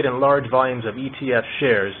who trade in large volumes of ETF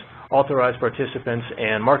shares, authorized participants,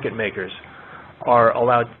 and market makers are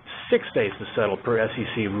allowed 6 days to settle per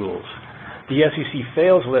SEC rules. The SEC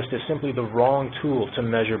fails list is simply the wrong tool to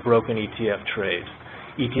measure broken ETF trades.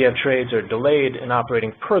 ETF trades are delayed in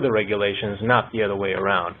operating per the regulations, not the other way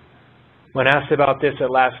around. When asked about this at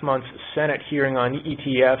last month's Senate hearing on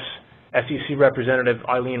ETFs, SEC Representative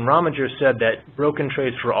Eileen Rominger said that broken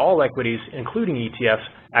trades for all equities, including ETFs,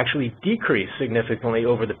 actually decreased significantly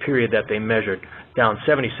over the period that they measured, down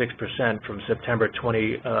 76% from September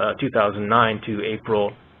 2009 to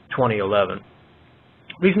April 2011.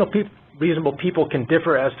 reasonable people can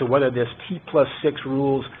differ as to whether this T+6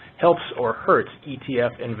 rules helps or hurts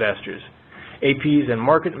ETF investors. APs and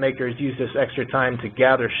market makers use this extra time to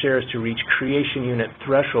gather shares to reach creation unit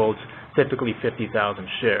thresholds, typically 50,000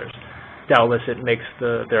 shares. Doubtless it makes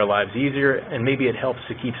their lives easier, and maybe it helps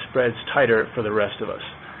to keep spreads tighter for the rest of us.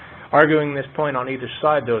 Arguing this point on either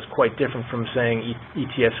side, though, is quite different from saying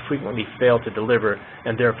ETFs frequently fail to deliver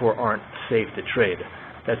and therefore aren't safe to trade.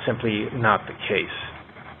 That's simply not the case.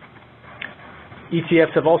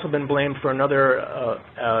 ETFs have also been blamed for another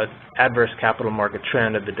adverse capital market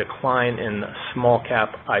trend of the decline in small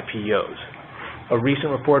cap IPOs. A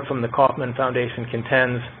recent report from the Kauffman Foundation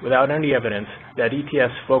contends, without any evidence, that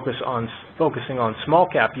ETFs focusing on small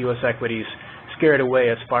cap U.S. equities scared away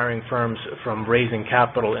aspiring firms from raising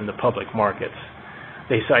capital in the public markets.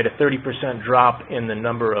 They cite a 30% drop in the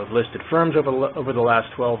number of listed firms over the last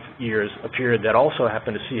 12 years, a period that also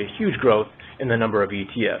happened to see a huge growth in the number of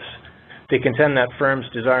ETFs. They contend that firms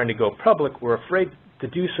desiring to go public were afraid to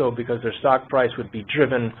do so because their stock price would be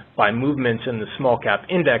driven by movements in the small cap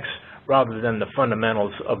index rather than the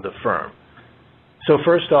fundamentals of the firm. So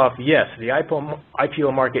first off, yes, the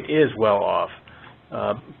IPO market is well off,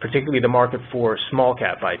 particularly the market for small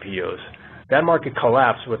cap IPOs. That market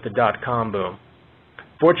collapsed with the dot-com boom.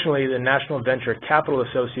 Fortunately, the National Venture Capital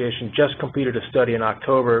Association just completed a study in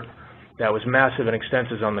October that was massive and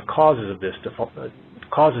extensive on the causes of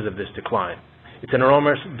this decline. It's an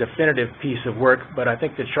enormous definitive piece of work, but I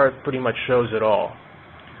think the chart pretty much shows it all.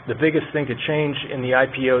 The biggest thing to change in the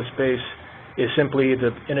IPO space is simply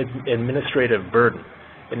the administrative burden.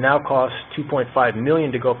 It now costs $2.5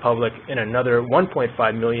 million to go public and another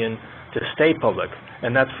 $1.5 million to stay public,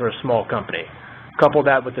 and that's for a small company. Couple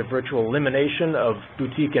that with the virtual elimination of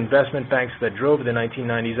boutique investment banks that drove the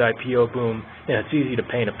 1990s IPO boom, and it's easy to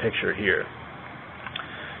paint a picture here.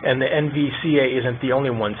 And the NVCA isn't the only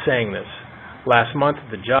one saying this. Last month,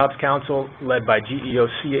 the Jobs Council, led by GE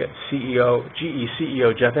CEO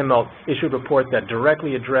Jeff Immelt, issued a report that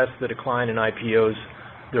directly addressed the decline in IPOs.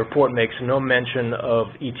 The report makes no mention of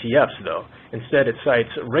ETFs, though. Instead, it cites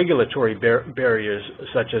regulatory barriers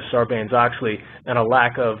such as Sarbanes-Oxley and a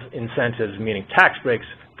lack of incentives, meaning tax breaks,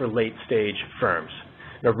 for late-stage firms.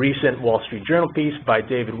 In a recent Wall Street Journal piece by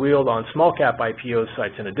David Wield on small-cap IPOs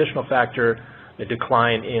cites an additional factor, the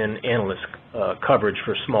decline in analyst coverage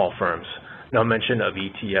for small firms. No mention of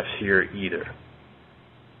ETFs here either.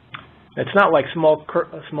 It's not like small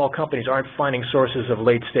companies aren't finding sources of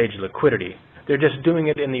late-stage liquidity. They're just doing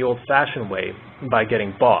it in the old-fashioned way, by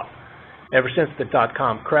getting bought. Ever since the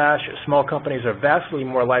dot-com crash, small companies are vastly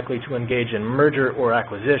more likely to engage in merger or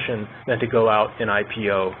acquisition than to go out and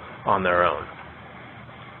IPO on their own.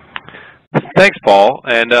 Thanks, Paul.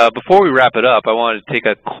 And before we wrap it up, I wanted to take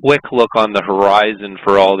a quick look on the horizon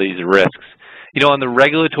for all these risks. You know, on the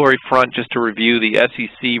regulatory front, just to review, the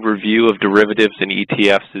SEC review of derivatives and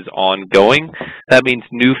ETFs is ongoing. That means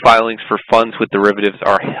new filings for funds with derivatives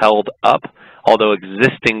are held up, although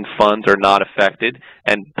existing funds are not affected,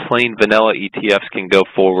 and plain vanilla ETFs can go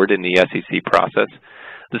forward in the SEC process.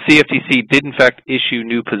 The CFTC did, in fact, issue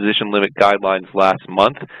new position limit guidelines last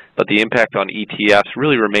month, but the impact on ETFs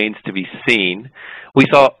really remains to be seen. We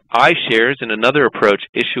saw iShares, in another approach,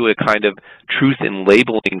 issue a kind of truth in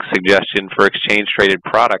labeling suggestion for exchange-traded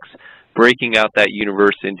products, breaking out that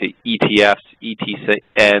universe into ETFs,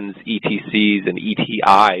 ETNs, ETCs, and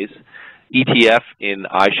ETIs. ETF, in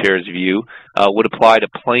iShares' view, would apply to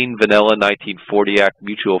plain vanilla 1940 Act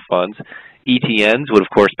mutual funds. ETNs would, of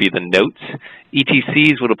course, be the notes.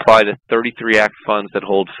 ETCs would apply to 33 Act funds that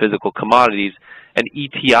hold physical commodities, and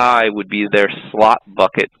ETI would be their slot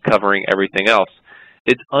bucket covering everything else.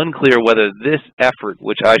 It's unclear whether this effort,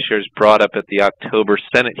 which iShares brought up at the October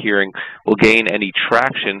Senate hearing, will gain any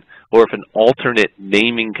traction, or if an alternate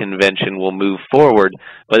naming convention will move forward,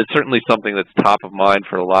 but it's certainly something that's top of mind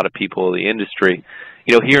for a lot of people in the industry.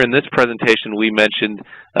 You know, here in this presentation, we mentioned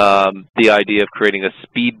the idea of creating a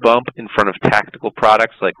speed bump in front of tactical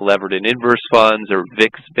products like levered and inverse funds or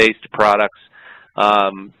VIX-based products.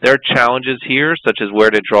 There are challenges here, such as where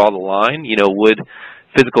to draw the line. You know, would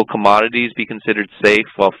physical commodities be considered safe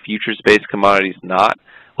while futures-based commodities not?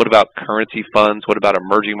 What about currency funds? What about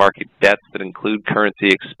emerging market debts that include currency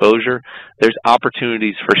exposure? There's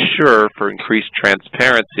opportunities for sure for increased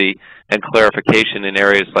transparency and clarification in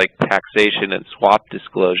areas like taxation and swap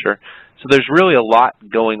disclosure. So there's really a lot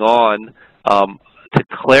going on to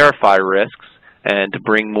clarify risks and to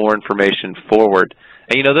bring more information forward.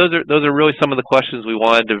 And you know, those are really some of the questions we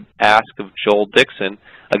wanted to ask of Joel Dickson,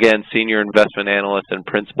 again, Senior Investment Analyst and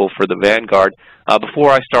Principal for the Vanguard.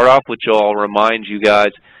 Before I start off with Joel, I'll remind you guys,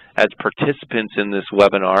 as participants in this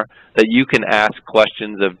webinar that you can ask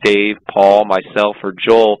questions of Dave, Paul, myself, or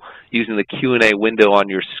Joel using the Q&A window on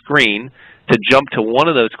your screen. To jump to one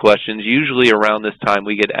of those questions, usually around this time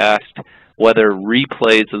we get asked whether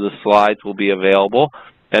replays of the slides will be available.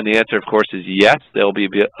 And the answer, of course, is yes. They'll be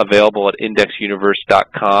available at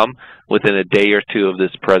IndexUniverse.com within a day or two of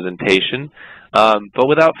this presentation. But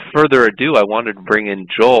without further ado, I wanted to bring in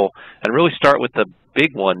Joel and really start with the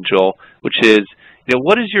big one, Joel, which is,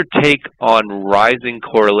 what is your take on rising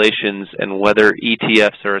correlations and whether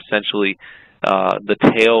ETFs are essentially the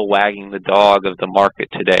tail wagging the dog of the market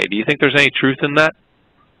today? Do you think there's any truth in that?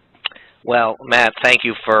 Well, Matt, thank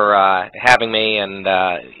you for having me. And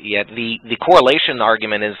yeah, the correlation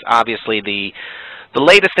argument is obviously the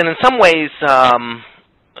latest, and in some ways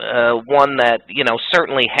one that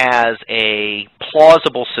certainly has a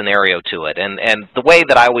plausible scenario to it. And the way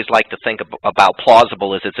that I always like to think about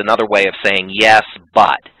plausible is it's another way of saying yes,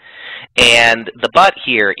 but. And the but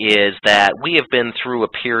here is that we have been through a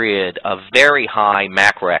period of very high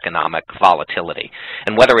macroeconomic volatility.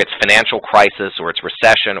 And whether it's financial crisis or it's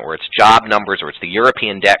recession or it's job numbers or it's the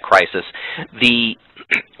European debt crisis, the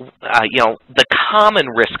common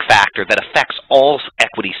risk factor that affects all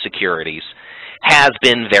equity securities has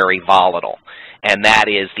been very volatile. And that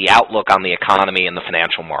is the outlook on the economy and the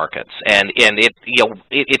financial markets. And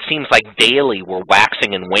it seems like daily we're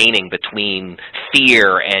waxing and waning between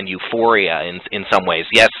fear and euphoria in some ways.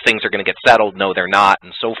 Yes, things are going to get settled. No, they're not,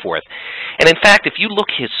 and so forth. And in fact, if you look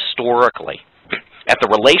historically at the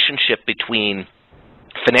relationship between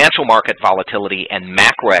financial market volatility and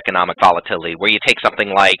macroeconomic volatility, where you take something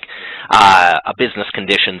like a business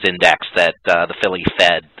conditions index that the Philly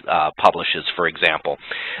Fed publishes, for example.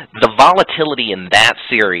 The volatility in that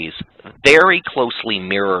series very closely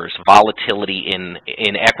mirrors volatility in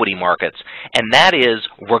equity markets, and that is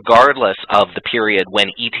regardless of the period when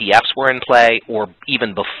ETFs were in play or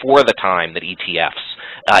even before the time that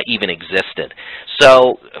ETFs even existed.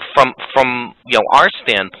 So from our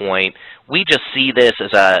standpoint, we just see this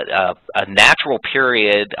as a natural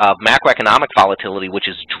period of macroeconomic volatility, which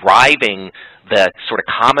is driving the sort of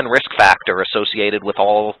common risk factor associated with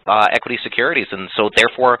all equity securities. And so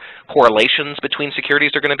therefore, correlations between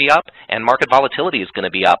securities are going to be up and market volatility is going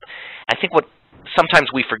to be up. I think what sometimes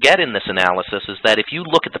we forget in this analysis is that if you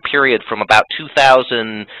look at the period from about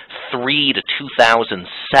 2003 to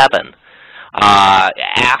 2007,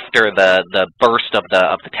 after the burst of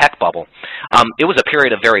the tech bubble, it was a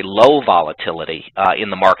period of very low volatility in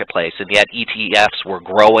the marketplace, and yet ETFs were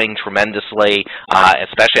growing tremendously,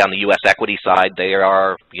 especially on the U.S. equity side. They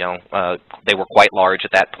are, they were quite large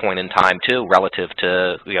at that point in time too, relative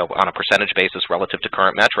to, on a percentage basis, relative to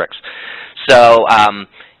current metrics. So,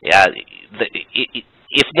 yeah,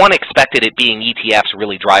 if one expected it being ETFs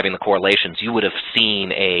really driving the correlations, you would have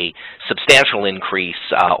seen a substantial increase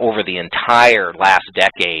over the entire last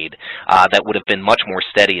decade that would have been much more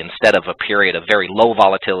steady instead of a period of very low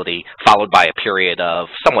volatility followed by a period of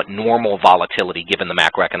somewhat normal volatility given the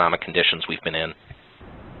macroeconomic conditions we've been in.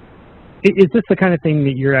 Is this the kind of thing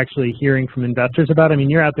that you're actually hearing from investors about? I mean,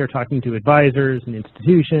 you're out there talking to advisors and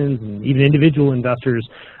institutions and even individual investors.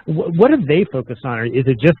 What have they focused on? Is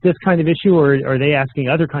it just this kind of issue, or are they asking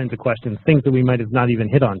other kinds of questions, things that we might have not even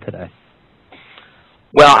hit on today?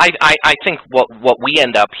 Well, I think what we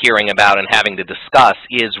end up hearing about and having to discuss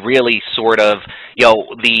is really sort of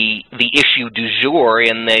the issue du jour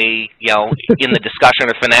in the in the discussion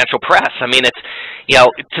of financial press. I mean, it's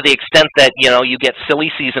to the extent that you get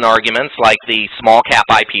silly season arguments like the small cap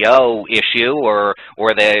IPO issue or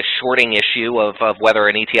the shorting issue of whether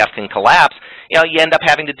an ETF can collapse. You end up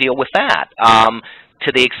having to deal with that.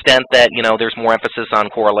 To the extent that there's more emphasis on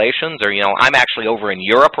correlations, or I'm actually over in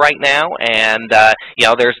Europe right now, and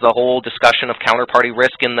there's the whole discussion of counterparty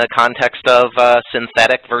risk in the context of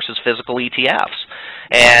synthetic versus physical ETFs,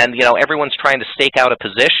 and everyone's trying to stake out a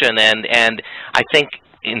position, and I think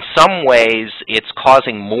in some ways it's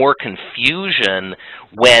causing more confusion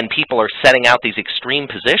when people are setting out these extreme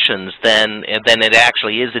positions than it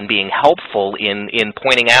actually is in being helpful in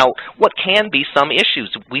pointing out what can be some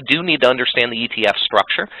issues. We do need to understand the ETF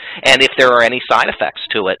structure and if there are any side effects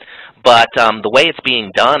to it. But the way it's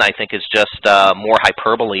being done, I think, is just more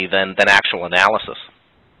hyperbole than actual analysis.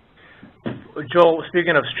 Joel,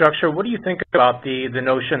 speaking of structure, what do you think about the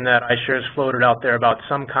notion that iShares floated out there about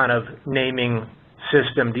some kind of naming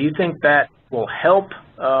system? Do you think that will help?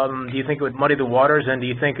 Do you think it would muddy the waters? And do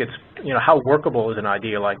you think it's, how workable is an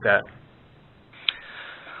idea like that?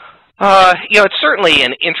 It's certainly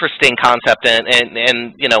an interesting concept,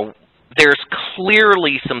 and there's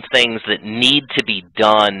clearly some things that need to be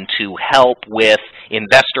done to help with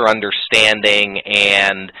investor understanding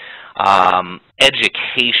and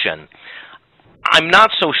education. I'm not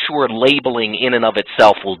so sure labeling in and of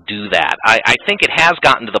itself will do that. I think it has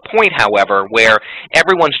gotten to the point, however, where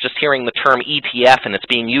everyone's just hearing the term ETF and it's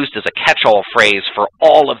being used as a catch-all phrase for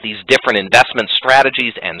all of these different investment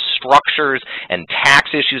strategies and structures and tax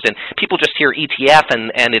issues, and people just hear ETF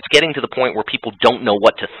and it's getting to the point where people don't know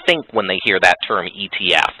what to think when they hear that term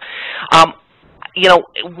ETF. You know,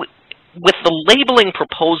 with the labeling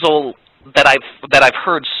proposal that I've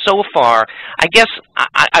heard so far, I guess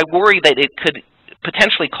I worry that it could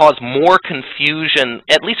potentially cause more confusion,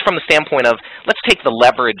 at least from the standpoint of, let's take the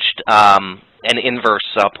leveraged and inverse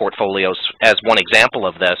portfolios as one example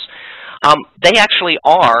of this. They actually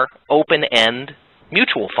are open-end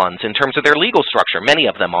mutual funds in terms of their legal structure. Many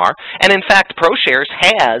of them are. And in fact, ProShares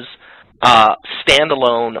has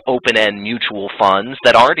standalone open-end mutual funds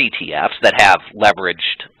that aren't ETFs that have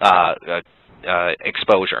leveraged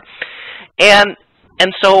exposure. And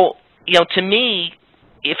so, you know, to me,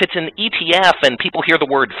 if it's an ETF and people hear the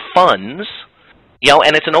word funds, you know,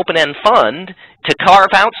 and it's an open-end fund, to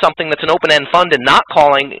carve out something that's an open-end fund and not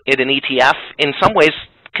calling it an ETF in some ways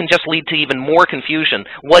can just lead to even more confusion.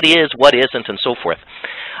 What is, what isn't, and so forth.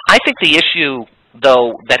 I think the issue,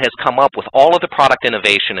 though, that has come up with all of the product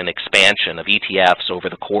innovation and expansion of ETFs over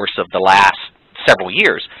the course of the last several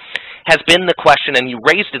years has been the question, and you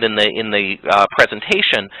raised it in the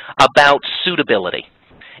presentation, about suitability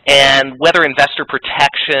and whether investor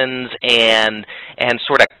protections and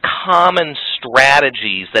sort of common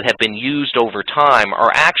strategies that have been used over time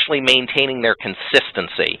are actually maintaining their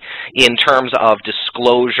consistency in terms of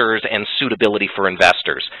disclosures and suitability for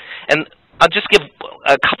investors. And I'll just give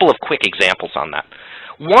a couple of quick examples on that.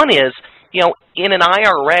 One is, you know, in an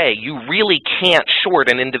IRA, you really can't short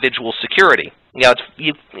an individual security. You know,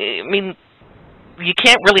 you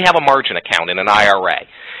can't really have a margin account in an IRA.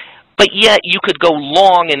 But yet you could go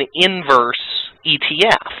long an inverse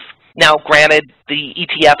ETF. Now, granted, the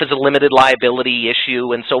ETF is a limited liability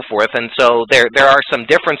issue and so forth, and so there are some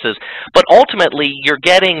differences. But ultimately, you're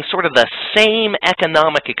getting sort of the same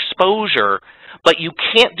economic exposure, but you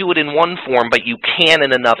can't do it in one form, but you can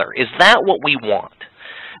in another. Is that what we want?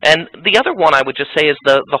 And the other one I would just say is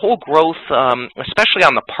the whole growth, especially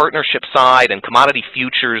on the partnership side and commodity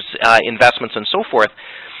futures investments and so forth,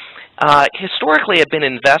 historically have been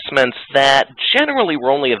investments that generally were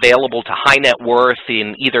only available to high net worth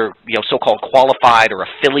in either, you know, so-called qualified or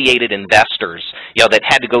affiliated investors, you know, that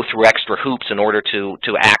had to go through extra hoops in order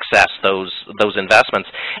to access those investments,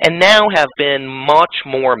 and now have been much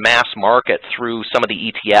more mass market through some of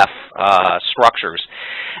the ETF structures.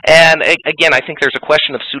 And again, I think there's a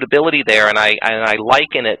question of suitability there, and I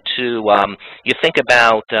liken it to you think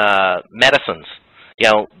about medicines. You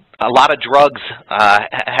know, a lot of drugs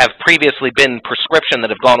have previously been prescription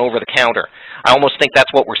that have gone over the counter. I almost think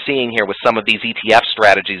that's what we're seeing here with some of these ETF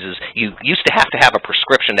strategies is you used to have a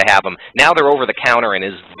prescription to have them. Now they're over the counter, and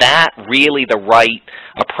is that really the right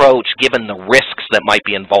approach given the risks that might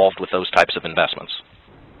be involved with those types of investments?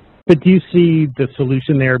 But do you see the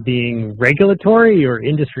solution there being regulatory or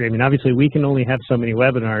industry? I mean, obviously we can only have so many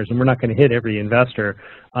webinars, and we're not going to hit every investor.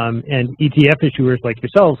 And ETF issuers like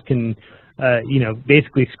yourselves can you know,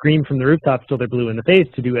 basically scream from the rooftops till they're blue in the face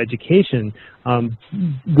to do education.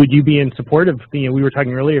 Would you be in support of, you know, we were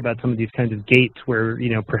talking earlier about some of these kinds of gates where, you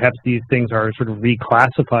know, perhaps these things are sort of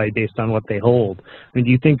reclassified based on what they hold. I mean,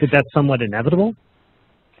 do you think that that's somewhat inevitable?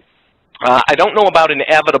 I don't know about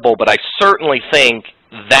inevitable, but I certainly think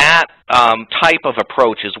that type of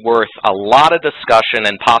approach is worth a lot of discussion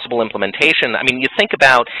and possible implementation. I mean, you think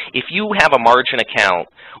about if you have a margin account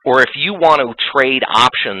or if you want to trade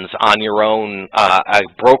options on your own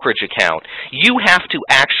brokerage account, you have to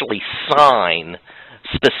actually sign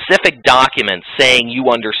specific documents saying you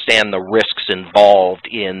understand the risks involved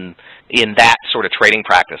in that sort of trading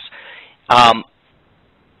practice.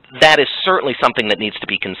 That is certainly something that needs to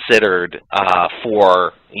be considered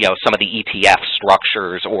for, you know, some of the ETF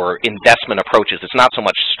structures or investment approaches. It's not so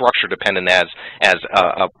much structure dependent as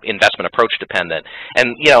investment approach dependent,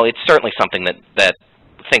 and you know, it's certainly something that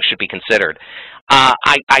things should be considered.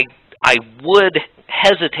 I would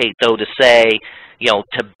hesitate, though, to say, you know,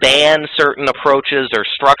 to ban certain approaches or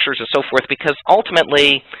structures and so forth, because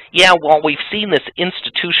ultimately, yeah, while we've seen this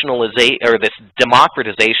institutionalization or this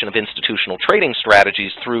democratization of institutional trading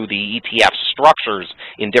strategies through the ETF structures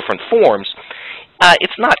in different forms,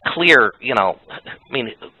 it's not clear, you know, I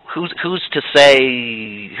mean, who's to say,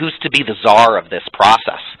 who's to be the czar of this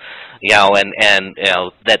process? You know, and you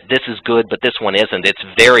know, that this is good, but this one isn't. It's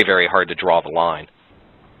very, very hard to draw the line.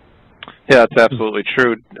 Yeah, that's absolutely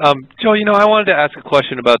true. Joe, I wanted to ask a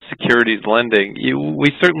question about securities lending.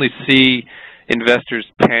 We certainly see investors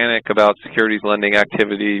panic about securities lending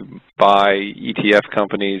activity by ETF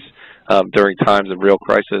companies during times of real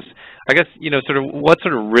crisis. I guess, what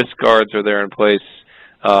sort of risk guards are there in place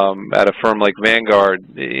at a firm like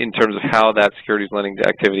Vanguard in terms of how that securities lending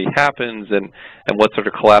activity happens and what sort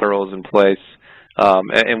of collateral is in place?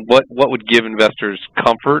 And what would give investors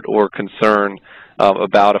comfort or concern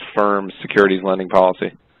about a firm's securities lending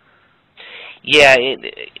policy? Yeah,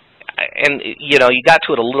 and you got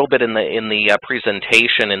to it a little bit in the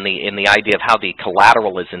presentation, in the idea of how the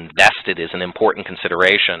collateral is invested is an important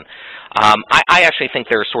consideration. I actually think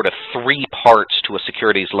there are sort of three parts to a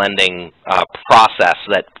securities lending process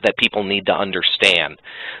that people need to understand.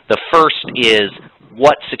 The first is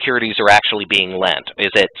what securities are actually being lent.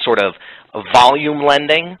 Is it sort of volume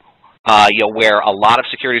lending? Where a lot of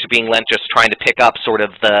securities are being lent just trying to pick up sort of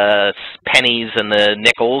the pennies and the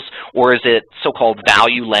nickels, or is it so-called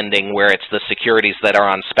value lending where it's the securities that are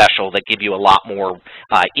on special that give you a lot more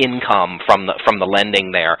income from the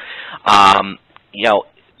lending there?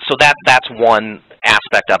 So that's one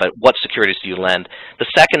aspect of it. What securities do you lend? The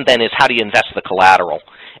second then is how do you invest the collateral?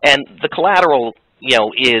 And the collateral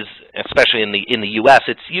is, especially in the U.S.,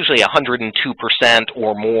 it's usually 102%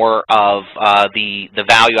 or more of the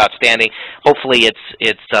value outstanding. Hopefully,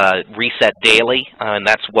 it's reset daily, and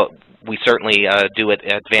that's what we certainly do at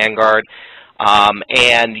Vanguard.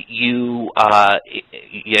 And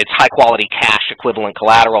it's high quality cash equivalent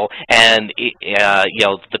collateral, and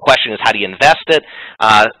the question is how do you invest it?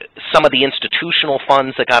 Some of the institutional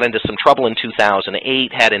funds that got into some trouble in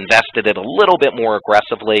 2008 had invested it a little bit more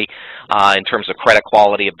aggressively in terms of credit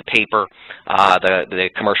quality of the paper, the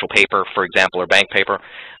commercial paper, for example, or bank paper,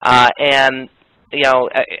 and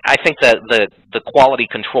I think that the quality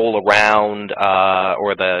control around,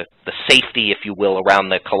 or the safety, if you will, around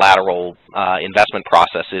the collateral investment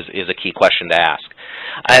process is a key question to ask.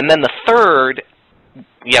 And then the third,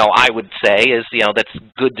 I would say is, that's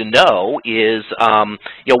good to know is,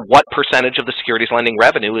 what percentage of the securities lending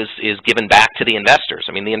revenue is given back to the investors.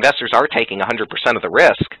 I mean, the investors are taking 100% of the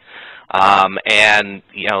risk, and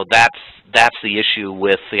that's the issue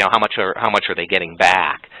with how much are they getting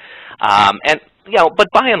back. But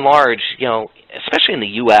by and large, especially in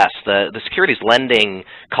the U.S., the securities lending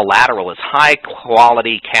collateral is high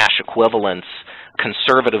quality cash equivalents,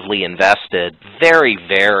 conservatively invested, very,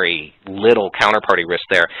 very little counterparty risk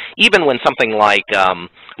there. Even when something like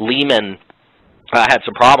Lehman had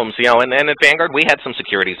some problems, and at Vanguard we had some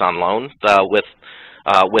securities on loan with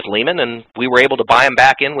Lehman, and we were able to buy them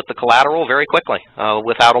back in with the collateral very quickly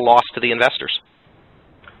without a loss to the investors.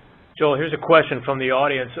 Joel, here's a question from the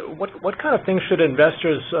audience. What kind of things should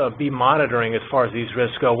investors be monitoring as far as these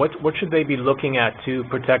risks go? What should they be looking at to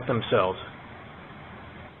protect themselves?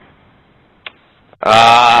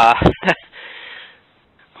 I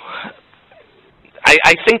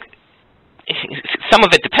think some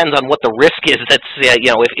of it depends on what the risk is. That's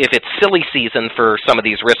if it's silly season for some of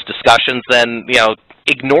these risk discussions, then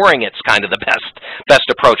ignoring it's kind of the best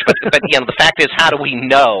approach. But the fact is, how do we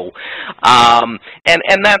know? And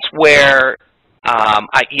that's where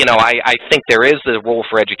I think there is the role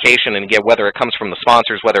for education, and again, whether it comes from the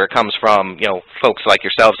sponsors, whether it comes from folks like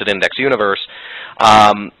yourselves at IndexUniverse,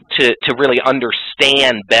 to really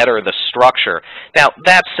understand better the structure. Now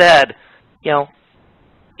that said,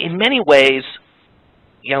 in many ways,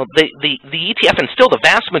 the ETF and still the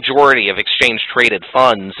vast majority of exchange-traded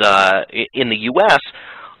funds in the U.S.,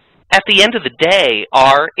 at the end of the day,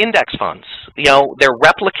 are index funds. They're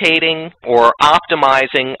replicating or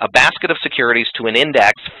optimizing a basket of securities to an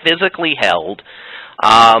index physically held,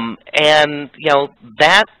 and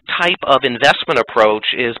that type of investment approach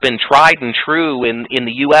has been tried and true in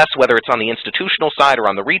the U.S., whether it's on the institutional side or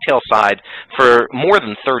on the retail side, for more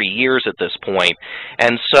than 30 years at this point.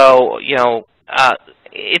 And so,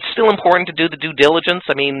 it's still important to do the due diligence.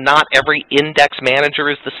 I mean, not every index manager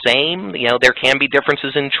is the same. There can be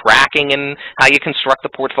differences in tracking and how you construct the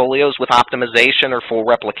portfolios with optimization or full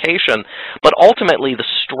replication. But ultimately, the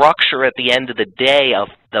structure at the end of the day of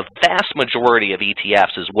the vast majority of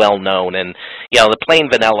ETFs is well known, and the plain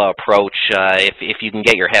vanilla approach, if you can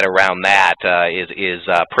get your head around that, is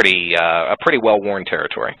a pretty well-worn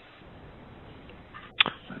territory.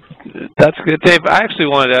 That's good, Dave. I actually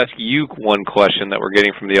wanted to ask you one question that we're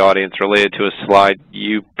getting from the audience related to a slide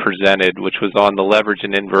you presented, which was on the leverage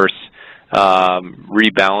and inverse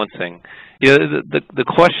rebalancing. The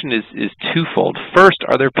question is twofold. First,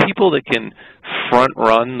 are there people that can front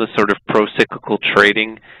run the sort of pro-cyclical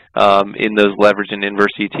trading in those leverage and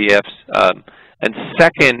inverse ETFs? And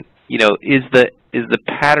second, is the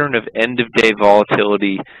pattern of end-of-day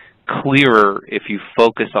volatility clearer if you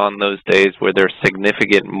focus on those days where there's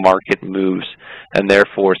significant market moves and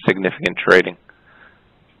therefore significant trading?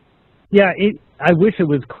 Yeah, I wish it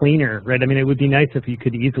was cleaner, right? I mean, it would be nice if you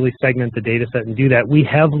could easily segment the data set and do that. We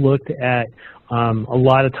have looked at a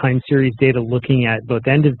lot of time series data, looking at both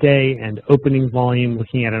end of day and opening volume,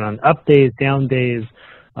 looking at it on up days, down days,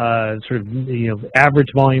 sort of average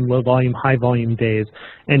volume, low volume, high volume days.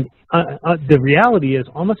 And the reality is,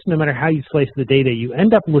 almost no matter how you slice the data, you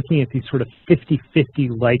end up looking at these sort of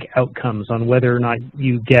 50-50-like outcomes on whether or not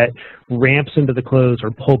you get ramps into the close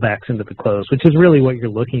or pullbacks into the close, which is really what you're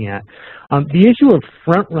looking at. The issue of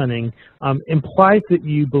front-running implies that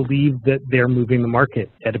you believe that they're moving the market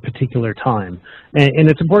at a particular time. And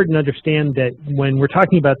it's important to understand that when we're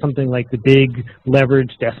talking about something like the big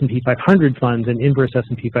leveraged S&P 500 funds and inverse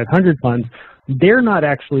S&P 500 funds, they're not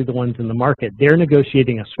actually the ones in the market. They're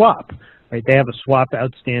negotiating a swap, right? They have a swap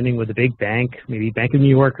outstanding with a big bank, maybe Bank of New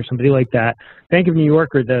York or somebody like that. Bank of New York,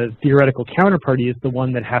 or the theoretical counterparty, is the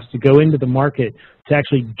one that has to go into the market to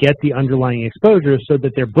actually get the underlying exposure so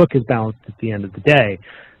that their book is balanced at the end of the day.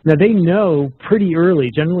 Now, they know pretty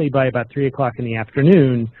early, generally by about 3 o'clock in the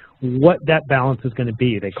afternoon, what that balance is going to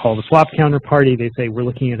be. They call the swap counterparty. They say, we're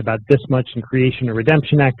looking at about this much in creation or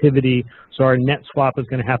redemption activity, so our net swap is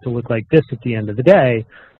going to have to look like this at the end of the day.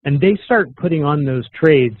 And they start putting on those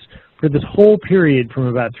trades for this whole period from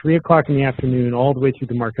about 3 o'clock in the afternoon all the way through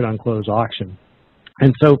the market on close auction.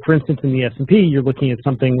 And so, for instance, in the S&P, you're looking at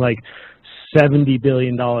something like $70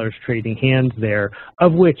 billion trading hands there,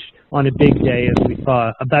 of which on a big day, as we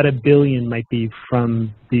saw, about $1 billion might be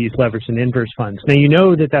from these leveraged and inverse funds. Now, you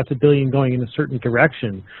know that that's $1 billion going in a certain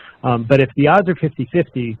direction, but if the odds are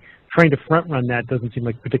 50-50, trying to front run that doesn't seem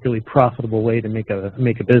like a particularly profitable way to make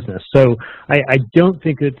a business. So I don't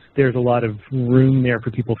think there's a lot of room there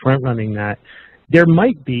for people front running that. There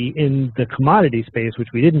might be in the commodity space, which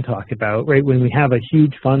we didn't talk about, right? When we have a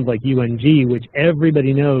huge fund like UNG, which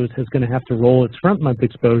everybody knows is going to have to roll its front month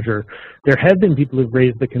exposure, there have been people who've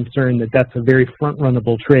raised the concern that that's a very front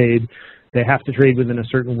runnable trade. They have to trade within a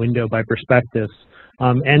certain window by prospectus.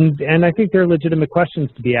 And I think there are legitimate questions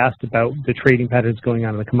to be asked about the trading patterns going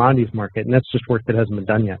on in the commodities market, and that's just work that hasn't been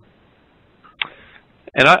done yet.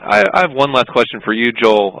 And I have one last question for you,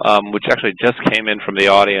 Joel, which actually just came in from the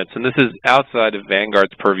audience. And this is outside of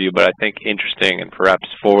Vanguard's purview, but I think interesting and perhaps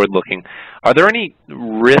forward-looking. Are there any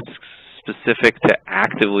risks specific to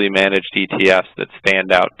actively managed ETFs that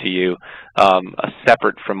stand out to you,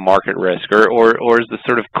 separate from market risk? Or is the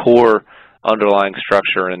sort of core underlying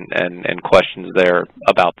structure and questions there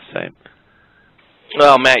about the same?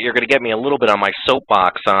 Well, Matt, you're going to get me a little bit on my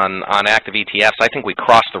soapbox on active ETFs. I think we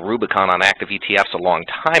crossed the Rubicon on active ETFs a long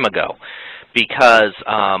time ago because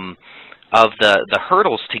of the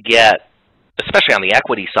hurdles to get, especially on the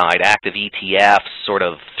equity side, active ETFs sort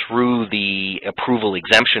of through the approval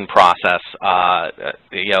exemption process, at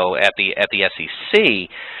the SEC.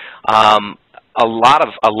 A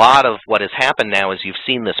lot of what has happened now is you've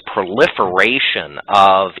seen this proliferation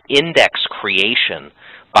of index creation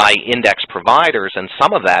by index providers, and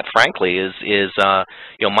some of that, frankly, is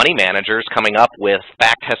money managers coming up with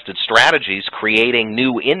back-tested strategies, creating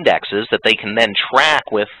new indexes that they can then track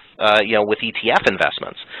with with ETF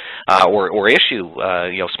investments or issue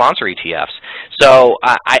sponsor ETFs. So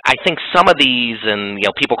I think some of these, and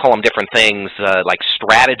people call them different things, like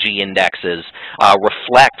strategy indexes,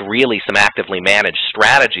 reflect really some actively managed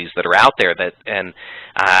strategies that are out there. And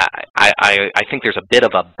I think there's a bit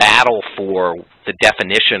of a battle for the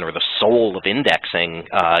definition or the soul of indexing,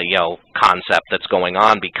 concept that's going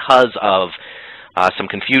on because of some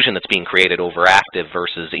confusion that's being created over active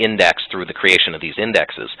versus index through the creation of these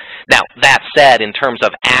indexes. Now, that said, in terms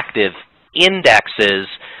of active indexes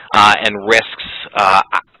and risks,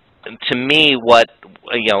 to me,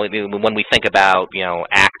 when we think about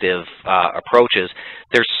active approaches,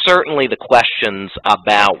 there's certainly the questions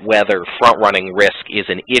about whether front-running risk is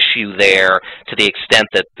an issue there, to the extent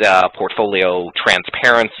that portfolio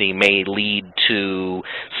transparency may lead to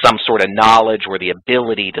some sort of knowledge or the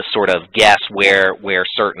ability to sort of guess where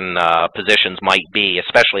certain positions might be,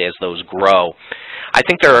 especially as those grow. I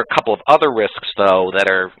think there are a couple of other risks, though, that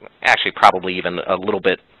are actually probably even a little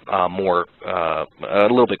bit a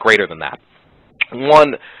little bit greater than that.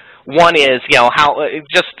 One is how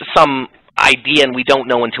just some idea, and we don't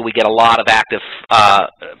know until we get a lot of active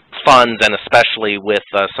funds, and especially with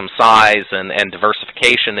some size and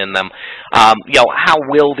diversification in them. How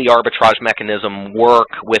will the arbitrage mechanism work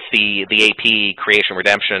with the AP creation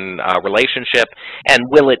redemption relationship, and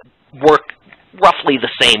will it work roughly the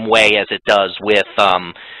same way as it does with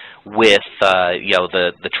with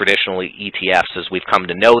the traditional ETFs as we've come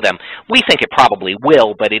to know them. We think it probably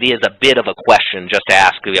will, but it is a bit of a question just to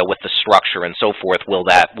ask, with the structure and so forth, will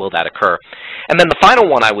that occur? And then the final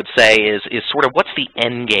one I would say is sort of what's the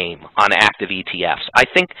end game on active ETFs? I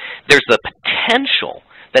think there's the potential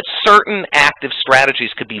that certain active strategies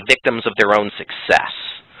could be victims of their own success.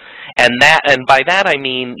 And by that I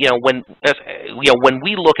mean, when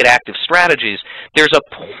we look at active strategies, there's a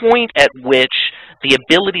point at which the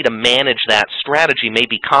ability to manage that strategy may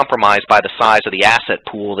be compromised by the size of the asset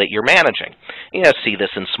pool that you're managing. You see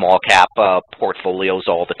this in small cap portfolios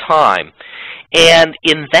all the time. And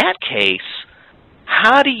in that case,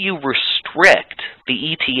 how do you restrict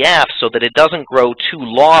the ETF so that it doesn't grow too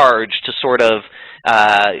large to sort of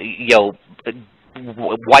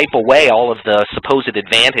wipe away all of the supposed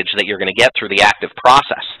advantage that you're going to get through the active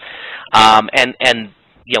process?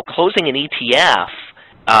 Closing an ETF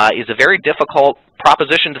is a very difficult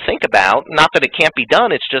proposition to think about. Not that it can't be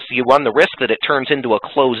done, it's just you run the risk that it turns into a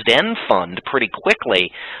closed-end fund pretty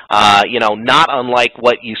quickly, not unlike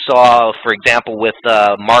what you saw, for example, with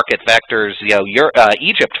Market Vector's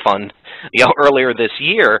Egypt fund earlier this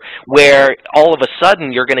year, where all of a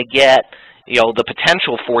sudden you're going to get the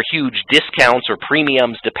potential for huge discounts or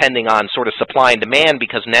premiums depending on sort of supply and demand,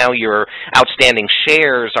 because now your outstanding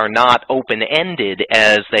shares are not open-ended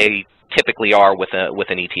as they typically are with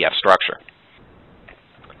an ETF structure.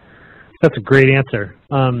 That's a great answer.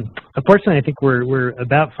 Unfortunately, I think we're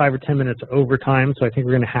about 5 or 10 minutes over time, so I think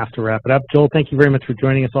we're going to have to wrap it up. Joel, thank you very much for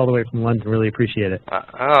joining us all the way from London. Really appreciate it.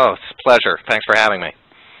 It's a pleasure. Thanks for having me.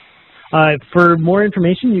 For more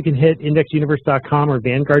information, you can hit IndexUniverse.com or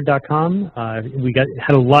Vanguard.com. We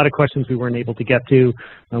had a lot of questions we weren't able to get to.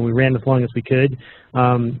 We ran as long as we could.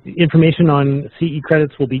 Information on CE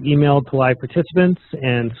credits will be emailed to live participants,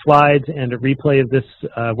 and slides and a replay of this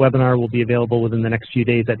webinar will be available within the next few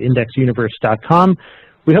days at IndexUniverse.com.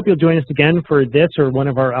 We hope you'll join us again for this or one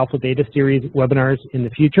of our Alpha Beta series webinars in the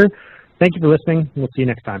future. Thank you for listening, and we'll see you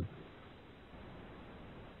next time.